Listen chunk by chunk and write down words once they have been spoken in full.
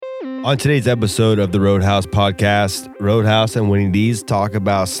On today's episode of the Roadhouse podcast, Roadhouse and Winnie D's talk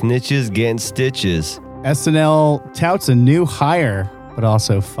about snitches getting stitches. SNL touts a new hire, but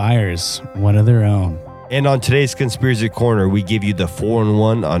also fires one of their own. And on today's Conspiracy Corner, we give you the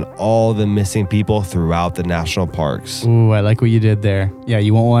 4-in-1 on all the missing people throughout the national parks. Ooh, I like what you did there. Yeah,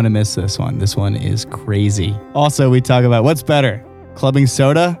 you won't want to miss this one. This one is crazy. Also, we talk about what's better, clubbing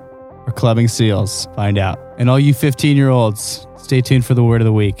soda or clubbing seals. Find out. And all you 15-year-olds, stay tuned for the word of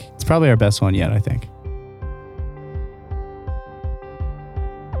the week. It's probably our best one yet, I think.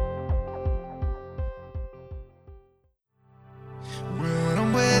 When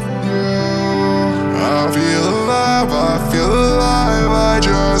I'm with you, I feel alive, I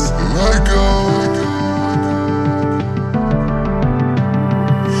just let go.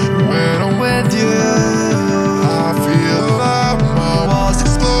 When I'm with you, I feel alive, my walls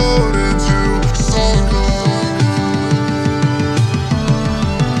explode into solid gold.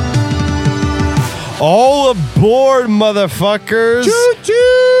 All aboard, motherfuckers!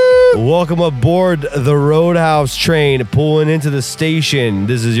 Choo-choo! Welcome aboard the Roadhouse train, pulling into the station.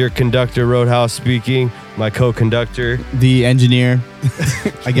 This is your conductor, Roadhouse speaking. My co-conductor. The engineer,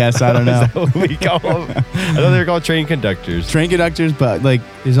 I guess. I don't know. Is that what we call them? I thought they were called train conductors. Train conductors, but like,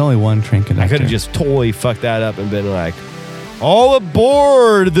 there's only one train I conductor. could have just totally fucked that up and been like, all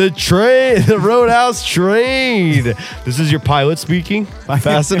aboard the train, the Roadhouse train. This is your pilot speaking.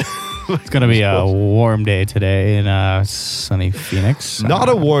 Fasten. It's going to be a warm day today in sunny Phoenix. Not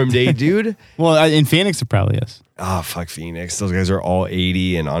a warm day, dude. Well, in Phoenix, it probably is. Oh, fuck Phoenix. Those guys are all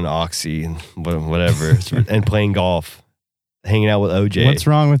 80 and on Oxy and whatever. And playing golf. Hanging out with OJ. What's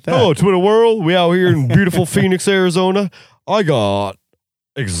wrong with that? Oh, Twitter world. We out here in beautiful Phoenix, Arizona. I got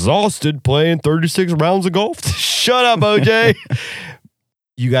exhausted playing 36 rounds of golf. Shut up, OJ.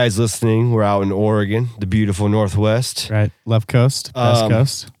 You guys listening, we're out in Oregon, the beautiful Northwest. Right. Left coast, best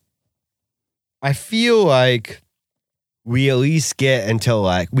coast. I feel like we at least get until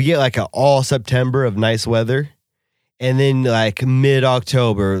an all September of nice weather. And then like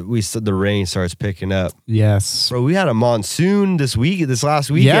mid-October, the rain starts picking up. Yes. Bro, we had a monsoon this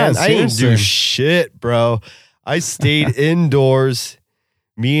last weekend. Yeah, I didn't do seriously. shit, bro. I stayed indoors.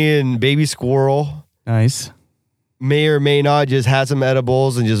 Me and baby squirrel Nice. may or may not just had some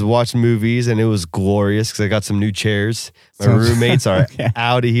edibles and just watched movies, and it was glorious because I got some new chairs. My roommates are Okay.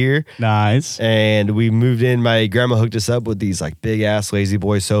 out of here. Nice. And we moved in. My grandma hooked us up with these like big ass lazy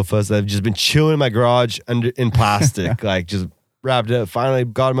boy sofas that have just been chilling in my garage in plastic, like just wrapped up. Finally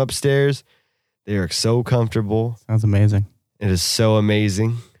got them upstairs. They are so comfortable. Sounds amazing. It is so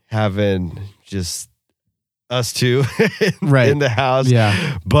amazing having just us two Right. in the house.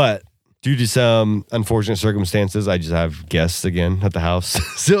 Yeah. But due to some unfortunate circumstances, I just have guests again at the house.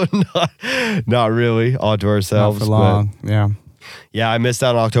 So not really all to ourselves. Not for long. Yeah. Yeah, I missed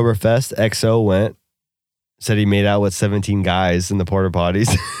out on Oktoberfest. XO went. Said he made out with 17 guys in the porta potties.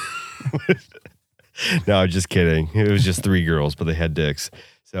 No, just kidding. It was just 3 girls, but they had dicks.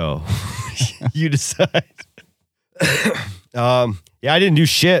 So you decide. Yeah, I didn't do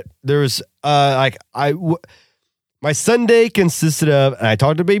shit. There was my Sunday consisted of, and I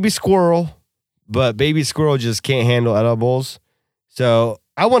talked to Baby Squirrel, but Baby Squirrel just can't handle edibles. So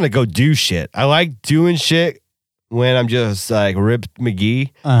I want to go do shit. I like doing shit when I'm just like Rip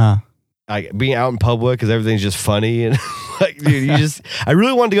McGee, like being out in public because everything's just funny and like, dude, I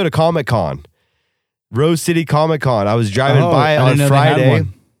really wanted to go to Comic-Con, Rose City Comic-Con. I was driving by on Friday.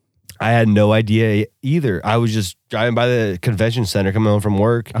 I had no idea either. I was just driving by the convention center coming home from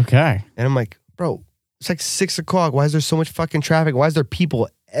work. Okay. And I'm like, bro, it's like 6 o'clock. Why is there so much fucking traffic? Why is there people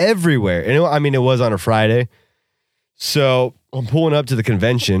everywhere? And it was on a Friday. So I'm pulling up to the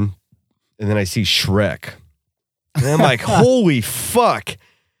convention and then I see Shrek. And I'm like, holy fuck.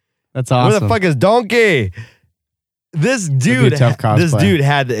 That's awesome. Where the fuck is Donkey? This dude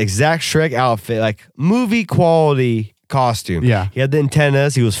had the exact Shrek outfit, like movie quality costume. Yeah. He had the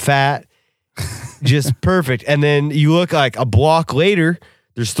antennas. He was fat. Just perfect. And then you look like a block later,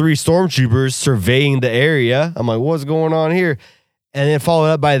 there's 3 stormtroopers surveying the area. I'm like, what's going on here? And then followed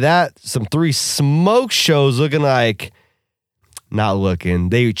up by that, some 3 smoke shows looking like, not looking.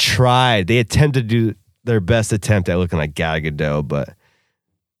 They attempted to do their best attempt at looking like Gal Gadot, but.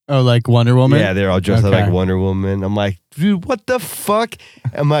 Oh, like Wonder Woman? Yeah, they're all dressed up like Wonder Woman. I'm like, dude, what the fuck?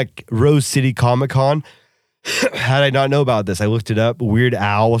 I'm like, Rose City Comic-Con. How did I not know about this? I looked it up. Weird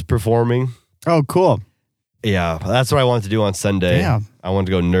Al was performing. Oh, cool. Yeah, that's what I wanted to do on Sunday. Damn. I wanted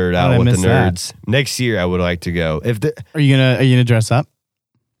to go nerd out with the nerds. Next year, I would like to go. Are you gonna dress up?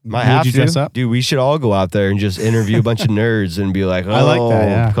 Might have you to. dress up? Dude, we should all go out there and just interview a bunch of nerds and be like, oh, I like that,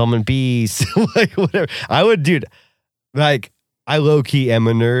 yeah. come in peace. Like, whatever. I I low key am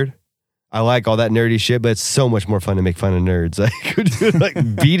a nerd. I like all that nerdy shit, but it's so much more fun to make fun of nerds. Like,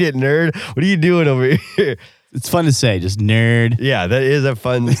 beat it, nerd. What are you doing over here? It's fun to say, just nerd. Yeah, that is a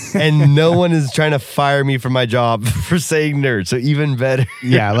fun, and no one is trying to fire me from my job for saying nerd. So even better.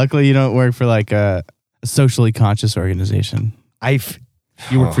 Yeah, luckily you don't work for like a socially conscious organization.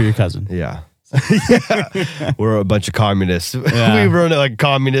 You work for your cousin. Yeah. Yeah. We're a bunch of communists. Yeah. We run it like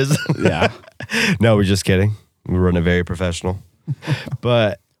communism. Yeah. No, we're just kidding. We run it very professional.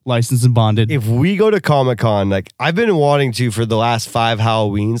 But Licensed and bonded. if we go to Comic-Con, like I've been wanting to for the last 5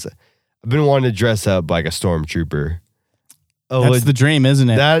 Halloweens, I've been wanting to dress up like a stormtrooper. Oh, That's the dream, isn't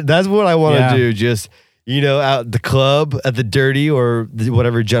it? that's what I want to Yeah. do. Just, out the club at the Dirty or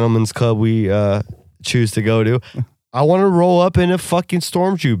whatever gentleman's club we choose to go to. I want to roll up in a fucking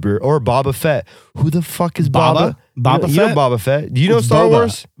stormtrooper or Boba Fett. Who the fuck is Boba? Boba You know Fett? Boba Fett. Do you know It's Star Boba.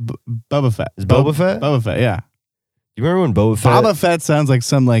 Wars? Boba Fett. Is Boba Fett? Boba Fett, yeah. You remember when Boba Fett? Boba Fett sounds like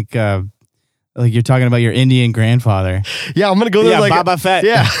some like you're talking about your Indian grandfather. Yeah, I'm gonna go there. Yeah, like Boba Fett.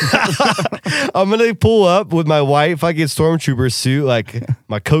 Yeah, I'm gonna pull up with my white fucking stormtrooper suit, like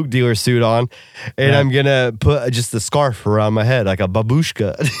my Coke dealer suit on, and Yeah. I'm gonna put just a scarf around my head, like a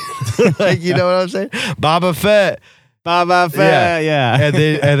babushka. Like, you know what I'm saying? Boba Fett. Boba Fett, yeah.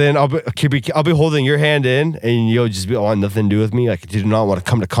 and then I'll be holding your hand in, and you'll just be want nothing to do with me. Like, I do not want to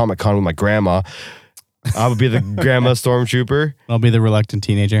come to Comic-Con with my grandma. I would be the grandma stormtrooper. I'll be the reluctant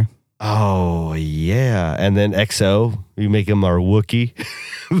teenager. Oh yeah, and then XO, we make him our Wookiee.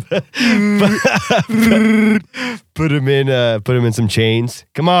 put him in some chains.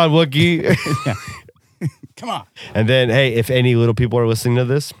 Come on, Wookiee. Come on. And then, hey, if any little people are listening to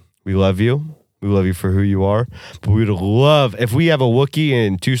this, we love you. We love you for who you are. But we would love if we have a Wookiee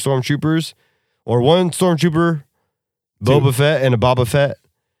and 2 stormtroopers, or 1 stormtrooper, Boba Fett and a Boba Fett.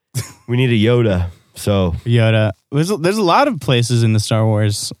 We need a Yoda. So Yoda. There's a lot of places in the Star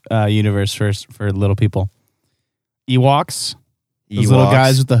Wars universe for little people. Ewoks. Those little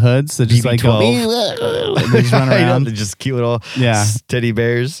guys with the hoods that just like go, they just run I know, around. they're just cute little Yeah. teddy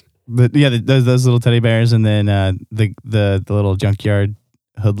bears. Those little teddy bears, and then the little junkyard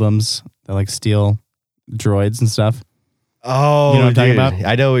hoodlums that like steal droids and stuff. Oh, You know what I'm talking about?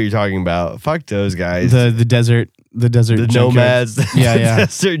 I know what you're talking about. Fuck those guys. The desert The junkyard. nomads. Yeah, yeah.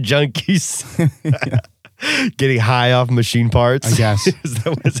 Desert junkies. Getting high off machine parts. I guess. Is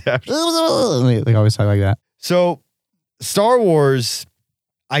that what's happening? They always talk like that. So, Star Wars,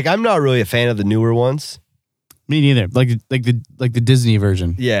 I'm not really a fan of the newer ones. Me neither. Like the Disney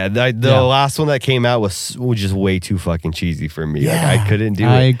version. Yeah, the last one that came out was just way too fucking cheesy for me. Like, I couldn't do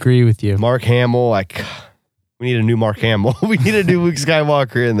I it. agree with you. Mark Hamill, we need a new Mark Hamill. We need a new Luke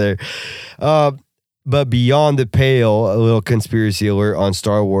Skywalker in there. But beyond the pale, a little conspiracy alert on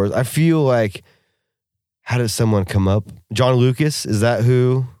Star Wars. I feel like, how does someone come up? John Lucas, is that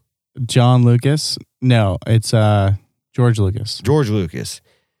who? John Lucas? No, it's George Lucas. George Lucas.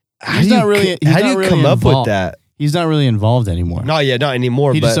 He's not really come up with involved. that? He's not really involved anymore. Not yet, not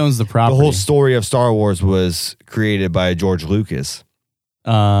anymore. He but just owns the the property. whole story of Star Wars was created by George Lucas.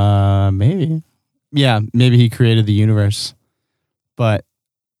 Maybe. Yeah, maybe he created the universe. But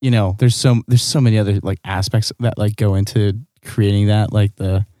there's so many other like aspects that like go into creating that, like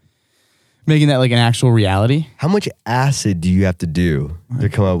making that like an actual reality. How much acid do you have to do to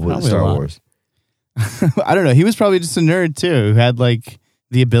come up with Probably Star a lot. Wars? I don't know. He was probably just a nerd too, who had like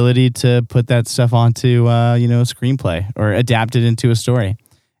the ability to put that stuff onto a screenplay or adapt it into a story,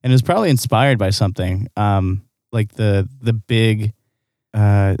 and it was probably inspired by something like the big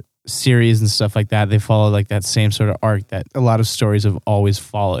series and stuff like that. They follow like that same sort of arc that a lot of stories have always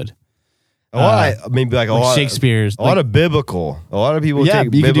followed. A lot Shakespeare's, a lot of biblical. A lot of people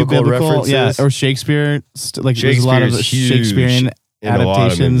take you could do biblical references. yeah, or Shakespeare. There's a lot of Shakespeare's huge Shakespearean in a lot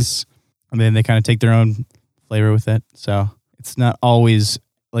of adaptations, and then they kind of take their own flavor with it. So it's not always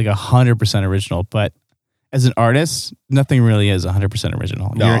like 100% original, but as an artist, nothing really is 100%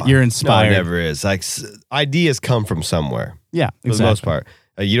 original. No, You're inspired. No, it never is. Like, ideas come from somewhere. Yeah, For the most part.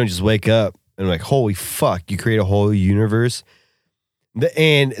 You don't just wake up and like, holy fuck, you create a whole universe.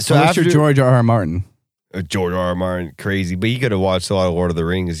 And so Unless after you're George R.R. Martin. George R.R. Martin, crazy. But you could have watched a lot of Lord of the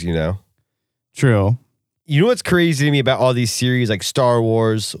Rings, True. You know what's crazy to me about all these series like Star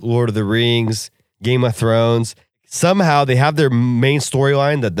Wars, Lord of the Rings, Game of Thrones? Somehow they have their main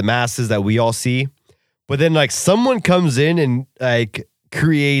storyline that the masses that we all see. But then like someone comes in and like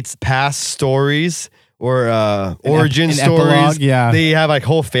creates past stories or origin stories. Epilogue, yeah. They have like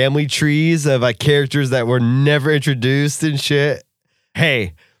whole family trees of like characters that were never introduced and shit.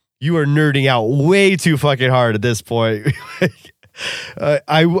 Hey, you are nerding out way too fucking hard at this point.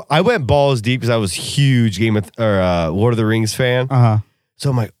 I went balls deep because I was huge Lord of the Rings fan. So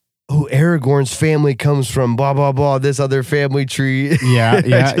I'm like, oh, Aragorn's family comes from blah blah blah. This other family tree. Yeah,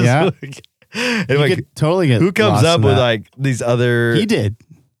 yeah. And You like, could totally get who comes lost up in with that. like these other? He did.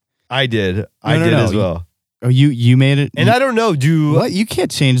 I did. I No, did no. as well. Oh, you made it. And I don't know. Do What? You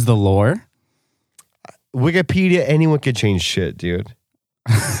can't change the lore Wikipedia? Anyone could change shit, dude.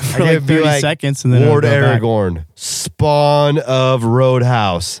 for I like could be 30 like, seconds and then Lord it'll go back. Aragorn, spawn of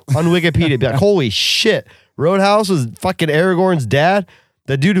Roadhouse on Wikipedia. Be like, holy shit, Roadhouse was fucking Aragorn's dad,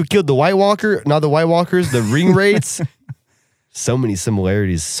 the dude who killed the White Walker, not the White Walkers, the ring wraiths. So many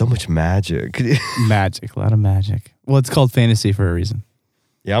similarities, so much magic. Magic, a lot of magic. Well, it's called fantasy for a reason.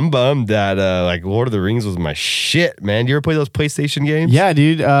 Yeah, I'm bummed that like Lord of the Rings was my shit, man. You ever play those PlayStation games? Yeah,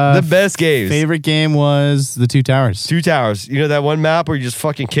 dude. The best games. Favorite game was the Two Towers. Two Towers. You know that one map where you're just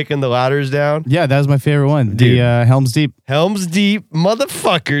fucking kicking the ladders down? Yeah, that was my favorite one. Dude. The Helm's Deep. Helm's Deep,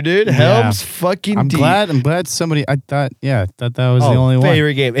 motherfucker, dude. Helm's fucking I'm deep. glad somebody. I thought that was the only one.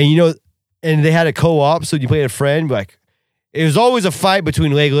 Favorite game. And you know, and they had a co-op, so you played a friend, like it was always a fight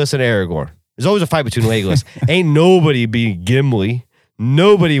between Legolas and Aragorn. There's always a fight between Legolas. Ain't nobody be Gimli.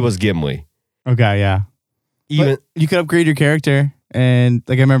 Nobody was Gimli. Okay, yeah. Even But you could upgrade your character, and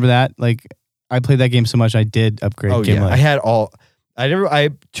like I remember that. Like I played that game so much, I did upgrade Gimli. I had all. I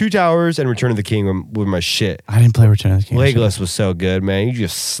Two Towers and Return of the King were my shit. I didn't play Return of the King. Legolas was so good, man. You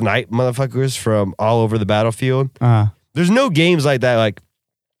just snipe motherfuckers from all over the battlefield. There's no games like that. Like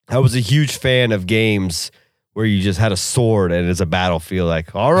I was a huge fan of games where you just had a sword and it's a battlefield.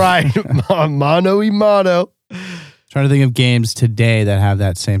 Like, all right, mano y mano. Trying to think of games today that have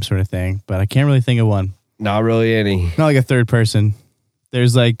that same sort of thing, but I can't really think of one. Not really any. Not like a third person.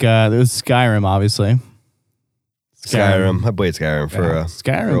 There's like there's Skyrim, obviously. Skyrim. I played Skyrim for a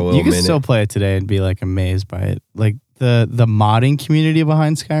Skyrim. You can minute. still play it today and be like amazed by it. Like the modding community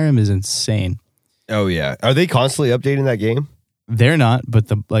behind Skyrim is insane. Oh yeah. Are they constantly updating that game? They're not, but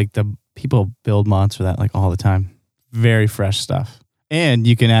the people build mods for that like all the time. Very fresh stuff, and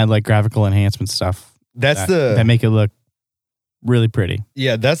you can add like graphical enhancement stuff. That's that make it look really pretty.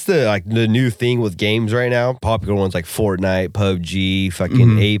 Yeah, that's the new thing with games right now. Popular ones like Fortnite, PUBG,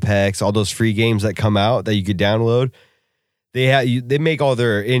 fucking Apex, all those free games that come out that you could download. They make all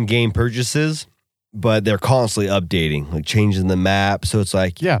their in-game purchases, but they're constantly updating, like changing the map. So it's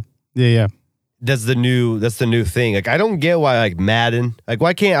like, Yeah. that's the new thing. Like I don't get why like Madden, like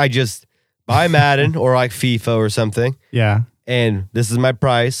why can't I just buy Madden or like FIFA or something? Yeah. And this is my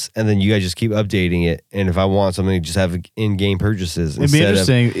price, and then you guys just keep updating it. And if I want something, just have in-game purchases. It'd be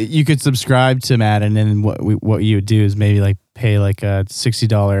interesting. You could subscribe to Madden, and what you would do is maybe like pay like a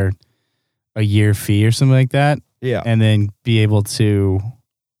 $60 a year fee or something like that, Yeah. and then be able to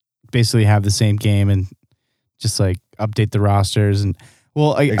basically have the same game and just like update the rosters. And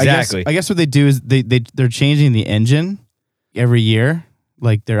well, Exactly. I guess what they do is they're changing the engine every year,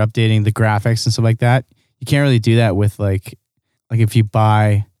 like they're updating the graphics and stuff like that. You can't really do that with like if you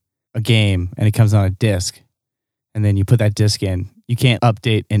buy a game and it comes on a disc and then you put that disc in, you can't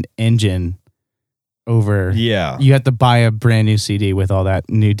update an engine over. Yeah. You have to buy a brand new CD with all that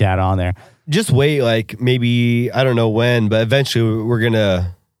new data on there. Just wait, like maybe I don't know when, but eventually we're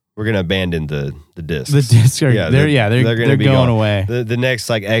gonna abandon the discs. The discs are Yeah, they're they're gonna be going gone. away. The next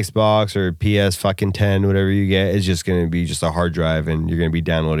like Xbox or PS fucking 10, whatever you get, is just gonna be just a hard drive, and you're gonna be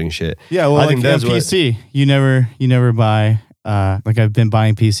downloading shit. Yeah, well, I like think that's on what- PC, you never buy. Like I've been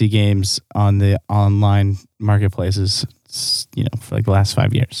buying PC games on the online marketplaces, for like the last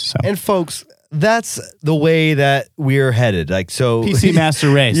 5 years. So And folks, that's the way that we're headed. Like so, PC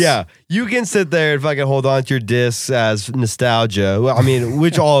Master Race. Yeah, you can sit there and fucking hold on to your discs as nostalgia. Well, I mean,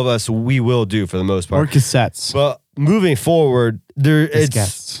 which all of us we will do for the most or part. cassettes. But moving forward,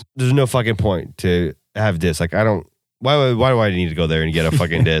 Diskettes. there's no fucking point to have discs. Like I don't. Why do I need to go there and get a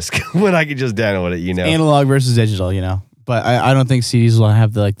fucking disc when I can just download it? Analog versus digital, But I don't think CDs will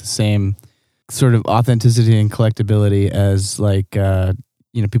have the same sort of authenticity and collectability as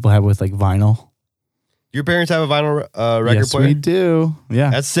people have with like vinyl. Your parents have a vinyl record Yes, player? we do.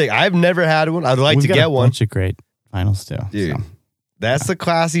 Yeah, That's sick. I've never had one. I'd like We've to got get a one. bunch of great vinyls too, Dude, so. that's the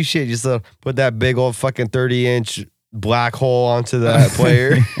classy shit. Just put that big old fucking 30-inch black hole onto that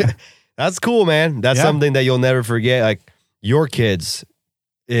player. That's cool, man. That's Yeah. something that you'll never forget. Like your kids,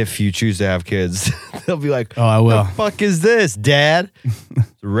 if you choose to have kids, they'll be like, Oh, I will. "The fuck is this, Dad?"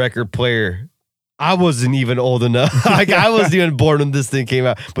 The record player. I wasn't even old enough. Like I wasn't even born when this thing came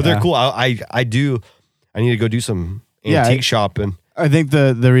out. But they're Yeah. cool. I need to go do some Yeah, antique shopping. I think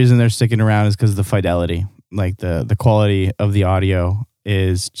the reason they're sticking around is because of the fidelity. Like the quality of the audio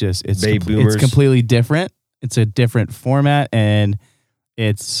is just Baby boomers. it's completely different. It's a different format, and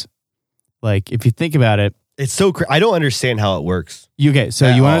it's like, if you think about it, It's so I don't understand how it works. okay, so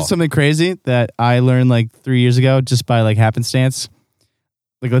At you want to all. know something crazy that I learned like 3 years ago just by like happenstance?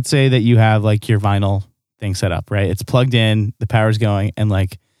 Like, let's say that you have like your vinyl thing set up, right? It's plugged in, the power's going, and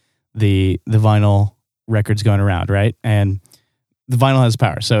like the vinyl record's going around, right? And the vinyl has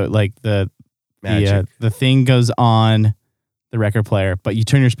power. So like the Magic. thing goes on the record player, but you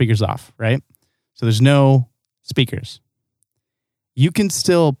turn your speakers off, right? So there's no speakers. You can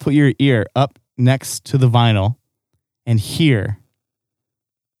still put your ear up next to the vinyl and hear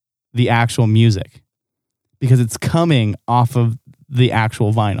the actual music because it's coming off of the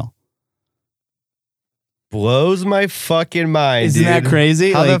actual vinyl. Blows my fucking mind. Isn't that dude.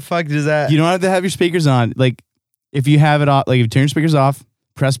 crazy? How Like, the fuck does that? you don't have to have your speakers on. Like, if you have it off, like if you turn your speakers off,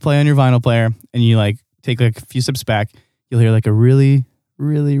 press play on your vinyl player, and you like take like a few steps back, you'll hear like a really,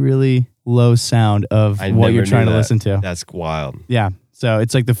 really, really low sound of I what never you're trying knew to that. listen to. That's wild. Yeah. So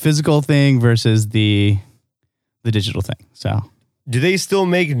it's like the physical thing versus the digital thing. So Do they still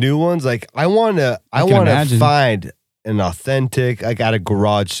make new ones? Like I can want to imagine. find an authentic, like at a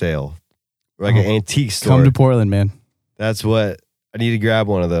garage sale, or like an antique store. come to Portland, man. That's what I need to grab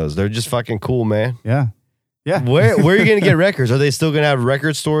one of those. They're just fucking cool, man. Yeah. Yeah. Where are you gonna get records? Are they still gonna have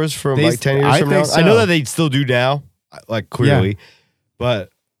record stores from They like 10 years I from now? think I know so. that they still do now, like clearly, but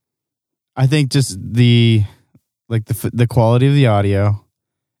I think just the quality of the audio.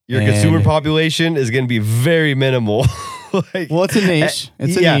 your And- consumer population is gonna be very minimal. Like, Well, it's a niche.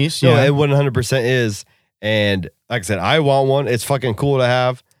 It's a niche. No, Yeah. it 100% is. And like I said, I want one. It's fucking cool to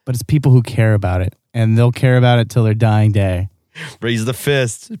have. But it's people who care about it, and they'll care about it till their dying day. Raise the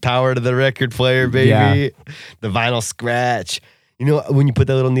fist. Power to the record player, baby. Yeah. The vinyl scratch. You know when you put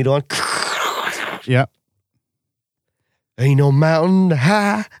that little needle on? Yep. Ain't no mountain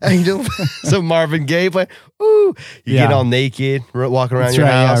high. Ain't no some Marvin Gaye play. Ooh, you Yeah. get all naked, walking around That's your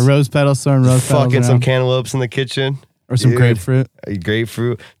right. house, Yeah. Rose petals, throwing rose petals fucking some around. cantaloupes in the kitchen, Or some Dude. grapefruit.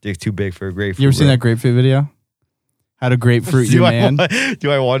 grapefruit. Dick's too big for a grapefruit. You ever seen bro. that grapefruit video? How to grapefruit do your I man? Do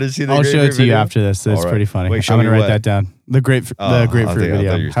I want to see the I'll show it grapefruit to you video? after this. It's All right. pretty funny. Wait, show I'm me gonna write what? that down. The grapefruit I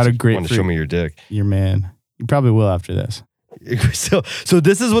video. thought you How to want to show grapefruit me your dick. your man. You probably will after this. So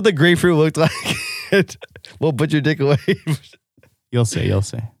this is what the grapefruit looked like. Well, put your dick away. You'll see. You'll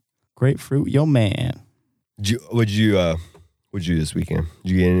see. Grapefruit, your man. What'd you do this weekend?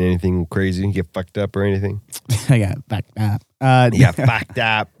 Did you get into anything crazy? Get fucked up or anything? I got back up. Yeah, fucked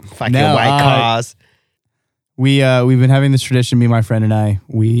up. Fucking No, white cars. We've been having this tradition. Me, my friend, and I.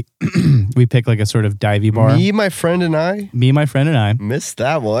 We we pick like a sort of divey bar. Me, my friend, and I Me, my friend, and I. missed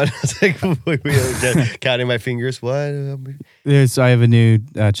that one. I was like, counting my fingers. What? I have a new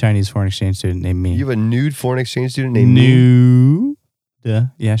Chinese foreign exchange student named Me. You have a nude foreign exchange student named Me? Nude.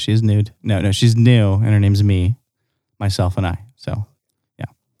 Yeah, she's nude. No, she's new, and her name's Me, myself, and I. So,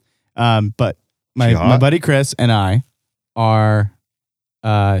 yeah. But She my hot? buddy Chris and I are.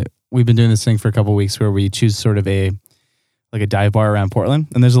 We've been doing this thing for a couple of weeks where we choose sort of a dive bar around Portland,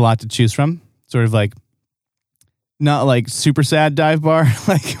 and there's a lot to choose from. Sort of like, not like super sad dive bar,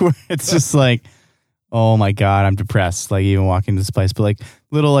 like where it's just like, oh my god, I'm depressed. Like even walking to this place, but like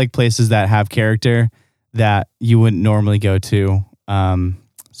little like places that have character that you wouldn't normally go to.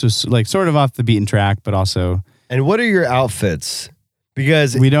 So like sort of off the beaten track, but also And what are your outfits?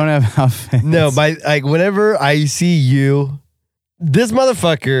 Because we don't have outfits. no, whenever I see you, this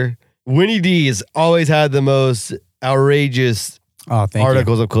motherfucker, Winnie D's always had the most outrageous Oh, thank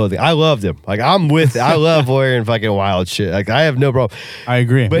articles of clothing. I loved him. Like I'm with it. I love wearing fucking wild shit. Like I have no problem. you. I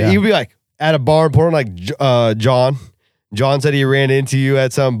agree. But yeah. he'd be like at a bar in Portland, like John. John said he ran into you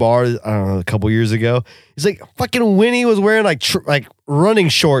at some bar, I don't know, a couple years ago. He's like, fucking Winnie was wearing like running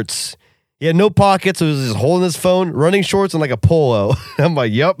shorts. He had no pockets, so he was just holding his phone, running shorts, and like a polo. I'm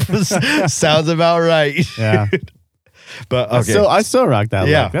like, yep, sounds about right. Yeah. But okay. I still rock that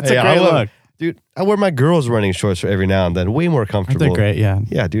Yeah, look. That's yeah, a I great love look. Dude, I wear my girls' running shorts for every now and then. Way more Aren't comfortable. they great? Yeah.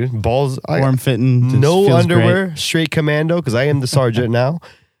 Yeah, dude. Balls. Warm fitting. just No feels underwear. great. Straight commando because I am the sergeant now.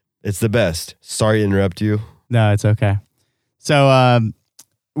 It's the best. Sorry to interrupt you. No, it's okay. So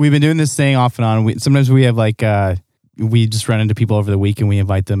we've been doing this thing off and on. Sometimes we have like we just run into people over the week and we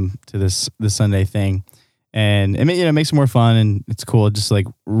invite them to this Sunday thing, and it makes it more fun and it's cool. Just like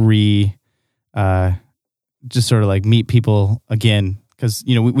just sort of like meet people again because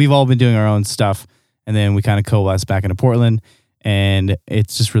we've all been doing our own stuff, and then we kind of coalesce back into Portland, and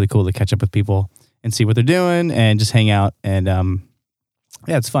it's just really cool to catch up with people and see what they're doing and just hang out and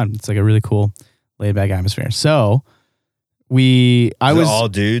yeah, it's fun. It's like a really cool laid back atmosphere. So Is it all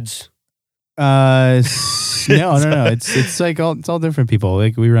dudes. no. It's like it's all different people.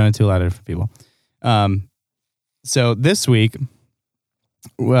 Like we run into a lot of different people. So this week,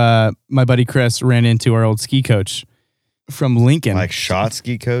 my buddy Chris ran into our old ski coach from Lincoln. Like shot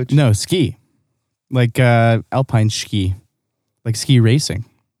ski coach? No, ski. Like alpine ski. Like ski racing.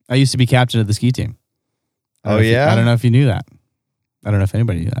 I used to be captain of the ski team. Oh, yeah? I don't know if you knew that. I don't know if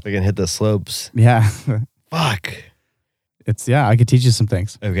anybody knew that. We can hit the slopes. Yeah. Fuck. I could teach you some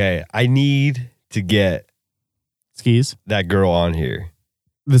things. Okay. I need to get Skis. that girl on here.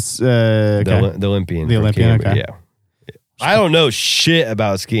 This, okay. The Olympian. The from Olympian, Canberra. okay. Yeah. I don't know shit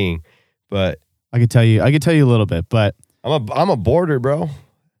about skiing, but I could tell you a little bit, but I'm a boarder, bro.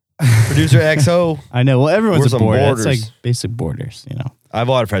 Producer XO. I know. Well, everyone's We're a some boarder. It's boarders. like basic boarders, you know. I have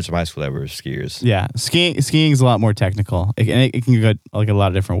a lot of friends from high school that were skiers. Yeah, skiing is a lot more technical. It can go like a lot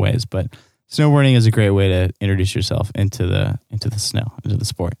of different ways, but snowboarding is a great way to introduce yourself into the snow, into the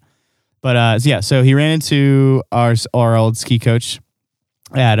sport. But so he ran into our old ski coach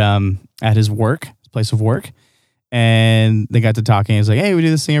at his place of work, and they got to talking. He's like, "Hey, we do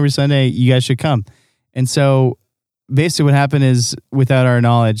this thing every Sunday. You guys should come." And so basically, what happened is, without our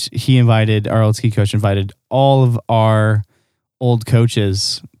knowledge, our old ski coach invited all of our old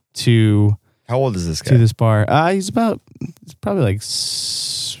coaches to How old is this guy? to this bar. He's probably like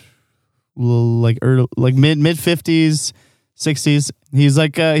mid 50s, 60s. He's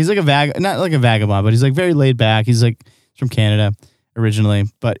like not like a vagabond, but he's like very laid back. He's from Canada originally,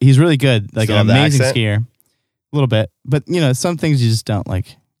 but he's really good. Like Still an have the amazing accent? skier. A little bit. But some things you just don't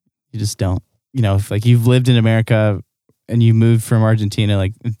like. You just don't. If like you've lived in America and you moved from Argentina,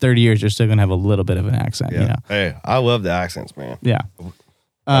 like in 30 years, you're still going to have a little bit of an accent, Yeah. Hey, I love the accents, man. Yeah. I'm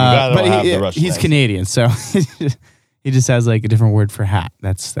glad I don't But have the Russian he's accent. Canadian, so he just has like a different word for hat.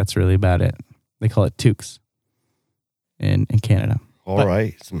 That's really about it. They call it toques in Canada. All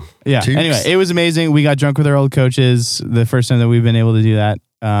right. Yeah. Toques. Anyway, it was amazing. We got drunk with our old coaches the first time that we've been able to do that.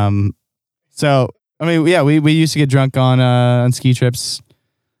 So I mean, yeah, we used to get drunk on ski trips,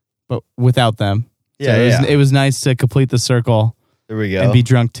 but without them. Yeah, So it was nice to complete the circle There we go. and be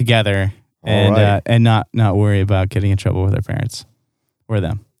drunk together, All right. and not worry about getting in trouble with our parents or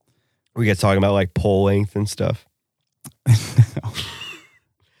them. We get talking about like pole length and stuff.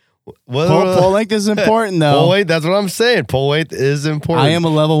 Pole length is important, though. Pole length, that's what I'm saying. Pole length is important. I am a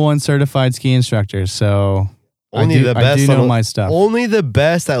level 1 certified ski instructor, so Only the I best do know on- my stuff. Only the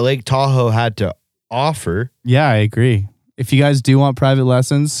best that Lake Tahoe had to offer. Yeah, I agree. If you guys do want private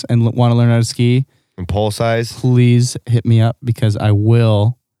lessons and want to learn how to ski, And pole size. please hit me up because I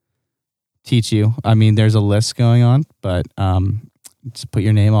will teach you. I mean, there's a list going on, but just put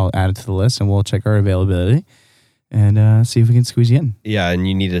your name. I'll add it to the list, and we'll check our availability and see if we can squeeze you in. Yeah, and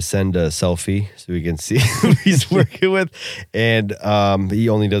you need to send a selfie so we can see who he's working with. And he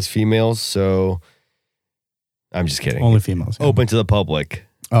only does females, so I'm just kidding. Only females. yeah. Open to the public.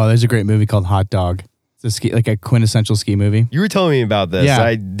 Oh, there's a great movie called Hot Dog. It's like a quintessential ski movie. You were telling me about this. Yeah.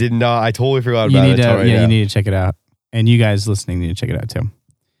 I did not. I totally forgot You about need it. to, until right yeah, now. you need to check it out, and you guys listening need to check it out too.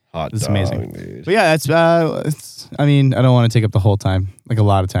 Hot It's dog, amazing. dude. But yeah, I mean, I don't want to take up the whole time, like a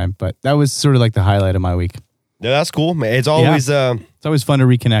lot of time, but that was sort of like the highlight of my week. No, that's cool, man. It's always It's always fun to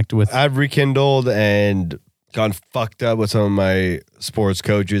reconnect with. I've rekindled and gone fucked up with some of my sports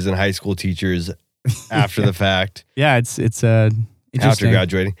coaches and high school teachers after the fact, Yeah, it's after interesting.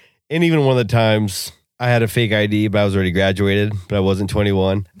 graduating. And even one of the times I had a fake ID, but I was already graduated, but I wasn't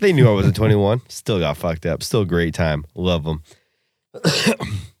 21. They knew I wasn't 21. Still got fucked up. Still a great time. Love them.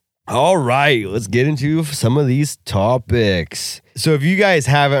 All right, let's get into some of these topics. So if you guys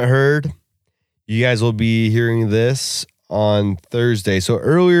haven't heard, you guys will be hearing this on Thursday. So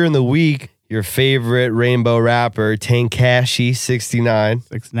earlier in the week, your favorite rainbow rapper, Tekashi 69,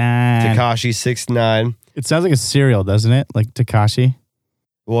 6'9". Tekashi 69. It sounds like a cereal, doesn't it? Like Takashi.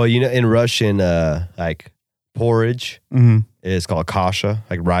 Well, you know, in Russian, like porridge Mm-hmm. is called kasha,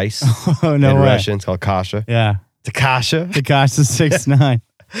 like rice. Oh no in way. Russian, it's called kasha. Yeah, Takasha. Takashi's 6'9".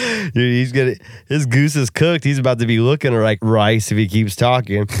 Dude, he's gonna. His goose is cooked. He's about to be looking like rice if he keeps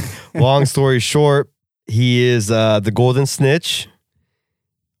talking. Long story short, he is the golden snitch,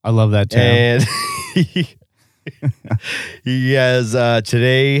 I love that term. and he has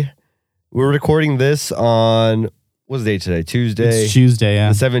today. We're recording this on what's the date today? Tuesday, It's Tuesday.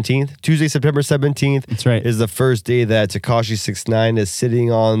 Yeah, the 17th. Tuesday, September 17th. that's right. Is the first day that Tekashi 69 is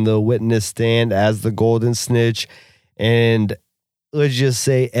sitting on the witness stand as the golden snitch. And let's just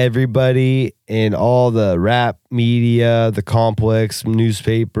say everybody in all the rap media, the complex,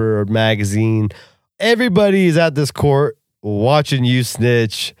 newspaper, magazine, everybody is at this court watching you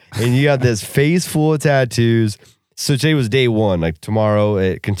snitch. And you got this face full of tattoos. So today was day one. Like tomorrow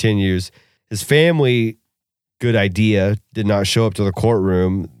it continues. His family, good idea, did not show up to the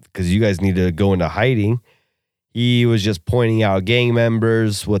courtroom because you guys need to go into hiding. He was just pointing out gang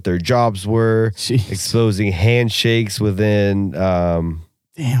members, what their jobs were, Jeez. exposing handshakes within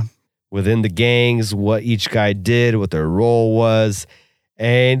Damn. within the gangs, what each guy did, what their role was.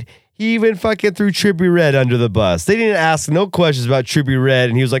 And he even fucking threw Trippie Redd under the bus. They didn't ask no questions about Trippie Redd.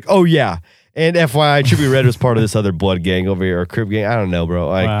 And he was like, oh, yeah. And FYI, Trippie Redd was part of this other blood gang over here, or Crip gang. I don't know, bro.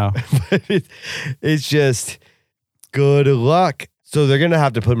 Like, Wow. it's just good luck. So they're going to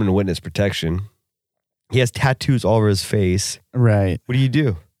have to put him in witness protection. He has tattoos all over his face. Right. What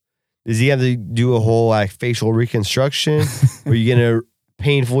do? Does he have to do a whole like facial reconstruction? Or are you going to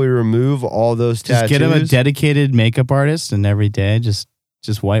painfully remove all those tattoos? Just get him a dedicated makeup artist, and every day just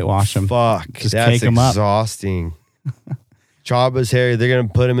whitewash him. Fuck, Just that's cake him up. exhausting. Chop his hair. They're going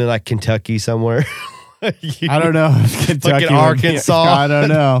to put him in like Kentucky somewhere. I don't know. If Kentucky Fucking would be- Arkansas. I don't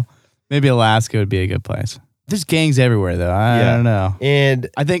know. Maybe Alaska would be a good place. There's gangs everywhere, though. I Yeah. don't know. And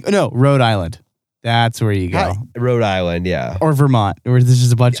I think, no, Rhode Island. That's where you go. Rhode Island, yeah. Or Vermont, where there's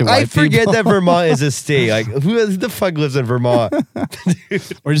just a bunch of white I forget people. that Vermont is a state. Like, who the fuck lives in Vermont?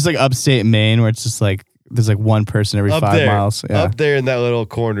 Or just like upstate Maine, where it's just like, there's like one person every Up 5 there. miles. Yeah. Up there in that little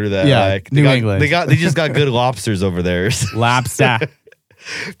corner that, Yeah, like, New England. They just got good lobsters over there. Lobster.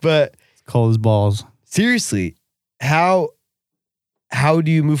 But Cold as balls. seriously, how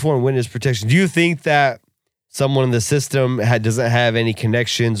do you move forward in witness protection? Do you think that someone in the system doesn't have any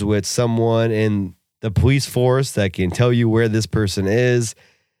connections with someone in the police force that can tell you where this person is?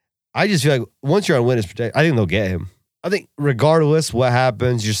 I just feel like once you're on witness protection, I think they'll get him. I think regardless what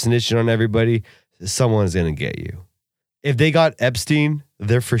happens, you're snitching on everybody, someone's going to get you. If they got Epstein,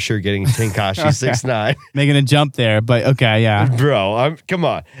 they're for sure getting Tekashi 6ix9ine. Making a jump there, but okay, yeah. Bro, come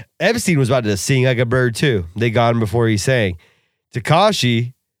on. Epstein was about to sing like a bird too. They got him before he sang.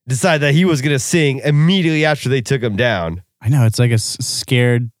 Tekashi decided that he was going to sing immediately after they took him down. I know, it's like a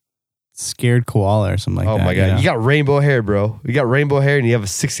scared koala or something like that. Oh my God. know? You got rainbow hair, bro. You got rainbow hair and you have a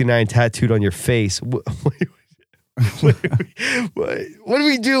 69 tattooed on your face. What are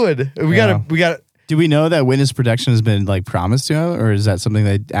we doing? We got Do we know that witness protection has been like promised to him, or is that something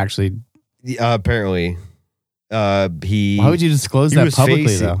that actually? apparently he. Why would you disclose he that was publicly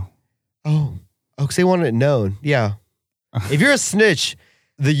facing- though? Oh, because they wanted it known. Yeah. If you're a snitch,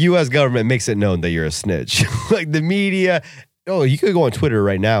 the U.S. government makes it known that you're a snitch. Like the media. Oh, you could go on Twitter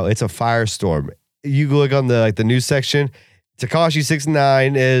right now. It's a firestorm. You go look on the news section. Tekashi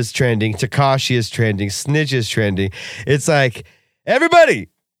 6ix9ine is trending. Tekashi is trending. Snitch is trending. It's like everybody,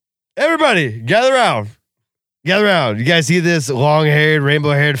 gather around. Gather around. You guys see this long-haired,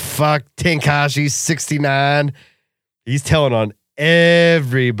 rainbow-haired fuck Tekashi 6ix9ine? He's telling on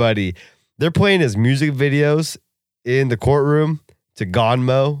everybody. They're playing his music videos in the courtroom to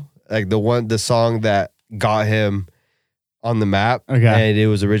Gonmo, like the song that got him on the map. Okay. And it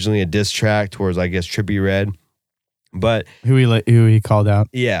was originally a diss track towards, I guess, Trippie Redd. But Who he called out?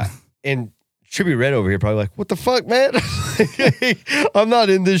 yeah. And Trippie Redd over here probably like, what the fuck, man? I'm not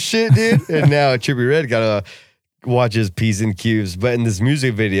in this shit, dude. And now Trippie Redd gotta watch his P's and Q's. But in this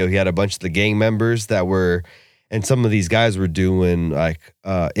music video, he had a bunch of the gang members that were, and some of these guys were doing like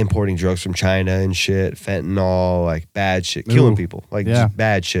importing drugs from China and shit, fentanyl, like bad shit, killing Ooh. people, like Yeah. just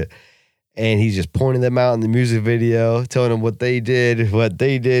bad shit. And he's just pointing them out in the music video, telling them what they did,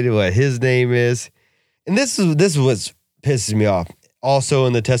 what his name is. And this is what pisses me off. Also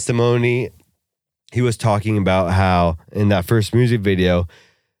in the testimony, he was talking about how in that first music video,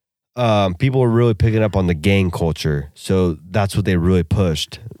 people were really picking up on the gang culture. So that's what they really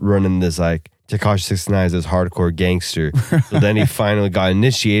pushed, running this like Tekashi 6ix9ine is this hardcore gangster. So then he finally got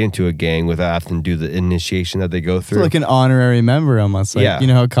initiated into a gang without having to do the initiation that they go It's through. like an honorary member almost. Like, Yeah. you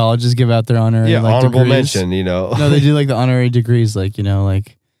know how colleges give out their honorary like, honorable degrees? mention, you know. No, they do like the honorary degrees, like, you know,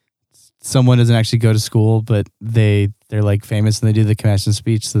 like someone doesn't actually go to school, but they're like famous and they do the commencement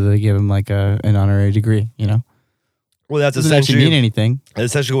speech, so they give them like an honorary degree, you know? Well, that's Doesn't actually mean anything.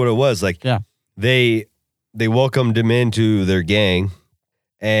 essentially what it was. Like, Yeah. they welcomed him into their gang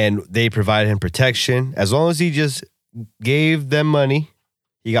and they provided him protection. As long as he just gave them money,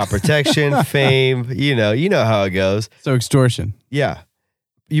 he got protection, fame, you know how it goes. So extortion. Yeah.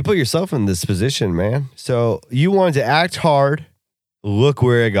 You put yourself in this position, man. So you wanted to act hard. Look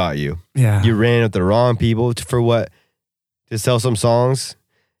where it got you. Yeah. You ran with the wrong people for what? To sell some songs?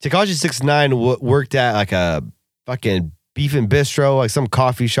 Tekashi 6ix9ine worked at like a fucking beef and bistro, like some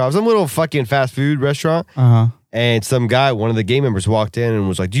coffee shop, some little fucking fast food restaurant. Uh-huh. And some guy, one of the gang members walked in and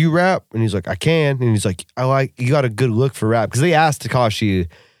was like, do you rap? And he's like, I can. And he's like, you got a good look for rap. Because they asked Tekashi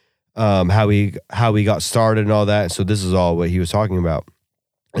how he got started and all that. So this is all what he was talking about.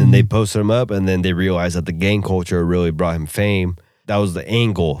 And they posted him up and then they realized that the gang culture really brought him fame. That was the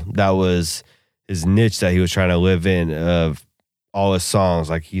angle. That was his niche that he was trying to live in of all his songs.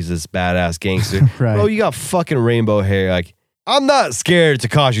 Like he's this badass gangster. Right. Bro, you got fucking rainbow hair. Like I'm not scared to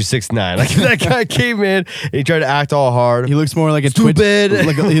Tekashi 6ix9ine. Like that guy came in and he tried to act all hard. He looks more like a Stupid.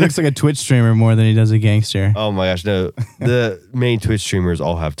 Twitch. He looks like a Twitch streamer more than he does a gangster. Oh my gosh, no. The main Twitch streamers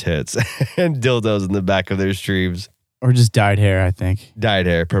all have tits and dildos in the back of their streams. Or just dyed hair, I think. Dyed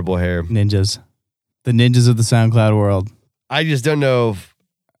hair, purple hair. Ninjas. The ninjas of the SoundCloud world. I just don't know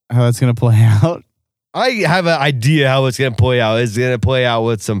How that's going to play out. I have an idea how it's going to play out. It's going to play out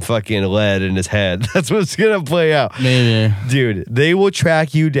with some fucking lead in his head. That's what's going to play out. Maybe. Dude, they will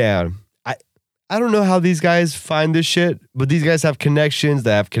track you down. I don't know how these guys find this shit, but these guys have connections.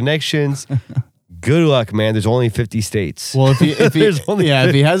 They have connections. Good luck, man. There's only 50 states. Well, if he if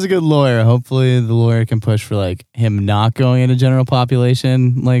he has a good lawyer, hopefully the lawyer can push for like him not going into general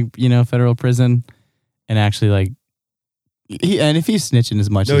population, like, you know, federal prison, and actually like and if he's snitching as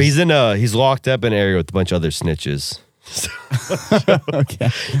much No, as he's locked up in an area with a bunch of other snitches. okay.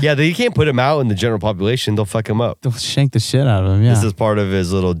 Yeah, you can't put him out in the general population. They'll fuck him up. They'll shank the shit out of him, yeah. This is part of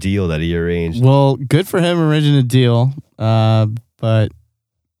his little deal that he arranged. Well, good for him arranging a deal. But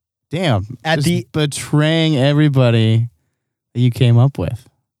damn, betraying everybody that you came up with.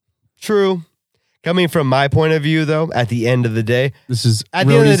 True. Coming from my point of view, though, at the end of the day, This is At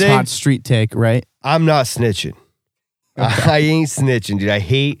the end of the Rody's day- hot street take, right? I'm not snitching. I ain't snitching, dude. I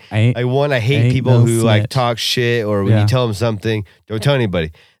hate Ain't people no who like snitch. talk shit, or when Yeah. you tell them something, don't tell anybody.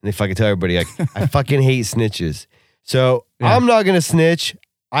 And they fucking tell everybody. Like, I fucking hate snitches. So Yeah. I'm not gonna snitch.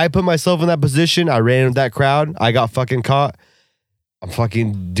 I put myself in that position. I ran into that crowd. I got fucking caught. I'm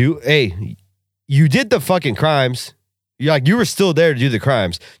fucking hey, you did the fucking crimes. You're like, you were still there to do the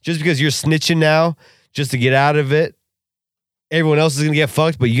crimes. Just because you're snitching now, just to get out of it, everyone else is gonna get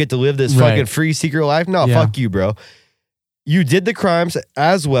fucked, but you get to live this Right. fucking free secret life. No, Yeah. fuck you, bro. You did the crimes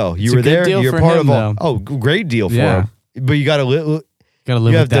as well. You It's a were good there. deal You're for part him, of all. though. Oh, great deal for Yeah. him. But you got to live. Gotta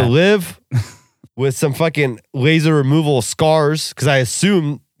live You have with that. to live with some fucking laser removal scars, because I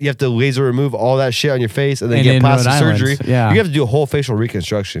assume you have to laser remove all that shit on your face and then And get in plastic Rhode Island, surgery. yeah. You have to do a whole facial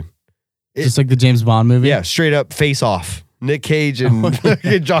reconstruction. Just like the James Bond movie. Yeah, straight up face off. Nick Cage and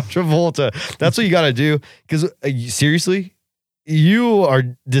fucking John Travolta. That's what you got to do. Because seriously, you are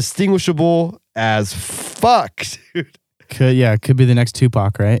distinguishable as fuck, dude. Could be the next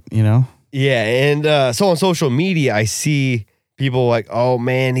Tupac, right? You know? Yeah, and so on social media, I see people like, oh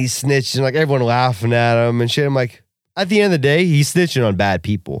man, he's snitching, like everyone laughing at him and shit. I'm like, at the end of the day, he's snitching on bad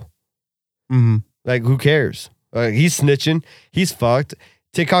people. Mm-hmm. Like, who cares? Like, he's snitching. He's fucked.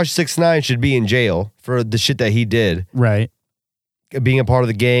 Tekashi 6ix9ine should be in jail for the shit that he did. Right. Being a part of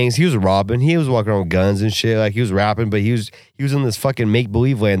the gangs. He was robbing. He was walking around with guns and shit. Like, he was rapping, but he was in this fucking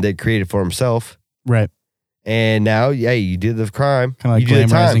make-believe land that he created for himself. Right. And now, yeah, you did the crime. Kind of like you did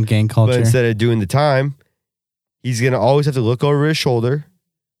the time. glamorizing gang But culture. instead of doing the time, he's going to always have to look over his shoulder,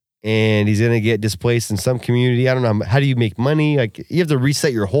 and he's going to get displaced in some community. I don't know. How do you make money? Like, you have to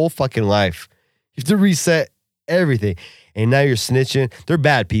reset your whole fucking life. You have to reset everything. And now you're snitching. They're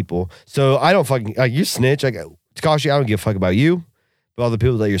bad people. So I don't fucking, like, you snitch. Like, Tekashi, I don't give a fuck about you. But all the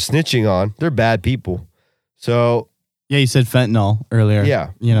people that you're snitching on, they're bad people. So, Yeah, you said fentanyl earlier.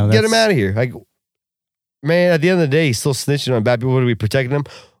 yeah, You know, get him out of here. Like, man, at the end of the day, he's still snitching on bad people. What are we protecting him?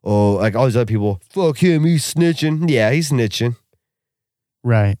 Oh, like all these other people, fuck him, he's snitching. Yeah, he's snitching.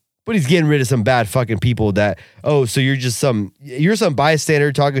 Right. But he's getting rid of some bad fucking people that, oh, so you're some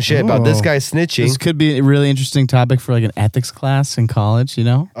bystander talking shit about this Oh. guy snitching. This could be a really interesting topic for like an ethics class in college, you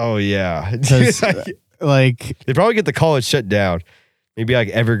know? Oh, yeah. 'Cause, like, They probably get the college shut down. Maybe like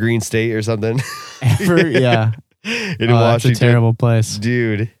Evergreen State or something. yeah. In That's a Washington. terrible place.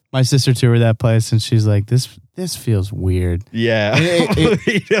 Dude. My sister toured that place and she's like, this feels weird. Yeah.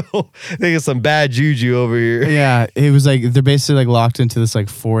 It- you know, they got some bad juju over here. Yeah, it was like they're basically like locked into this like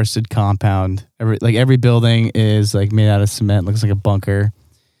forested compound. Every building is like made out of cement, looks like a bunker.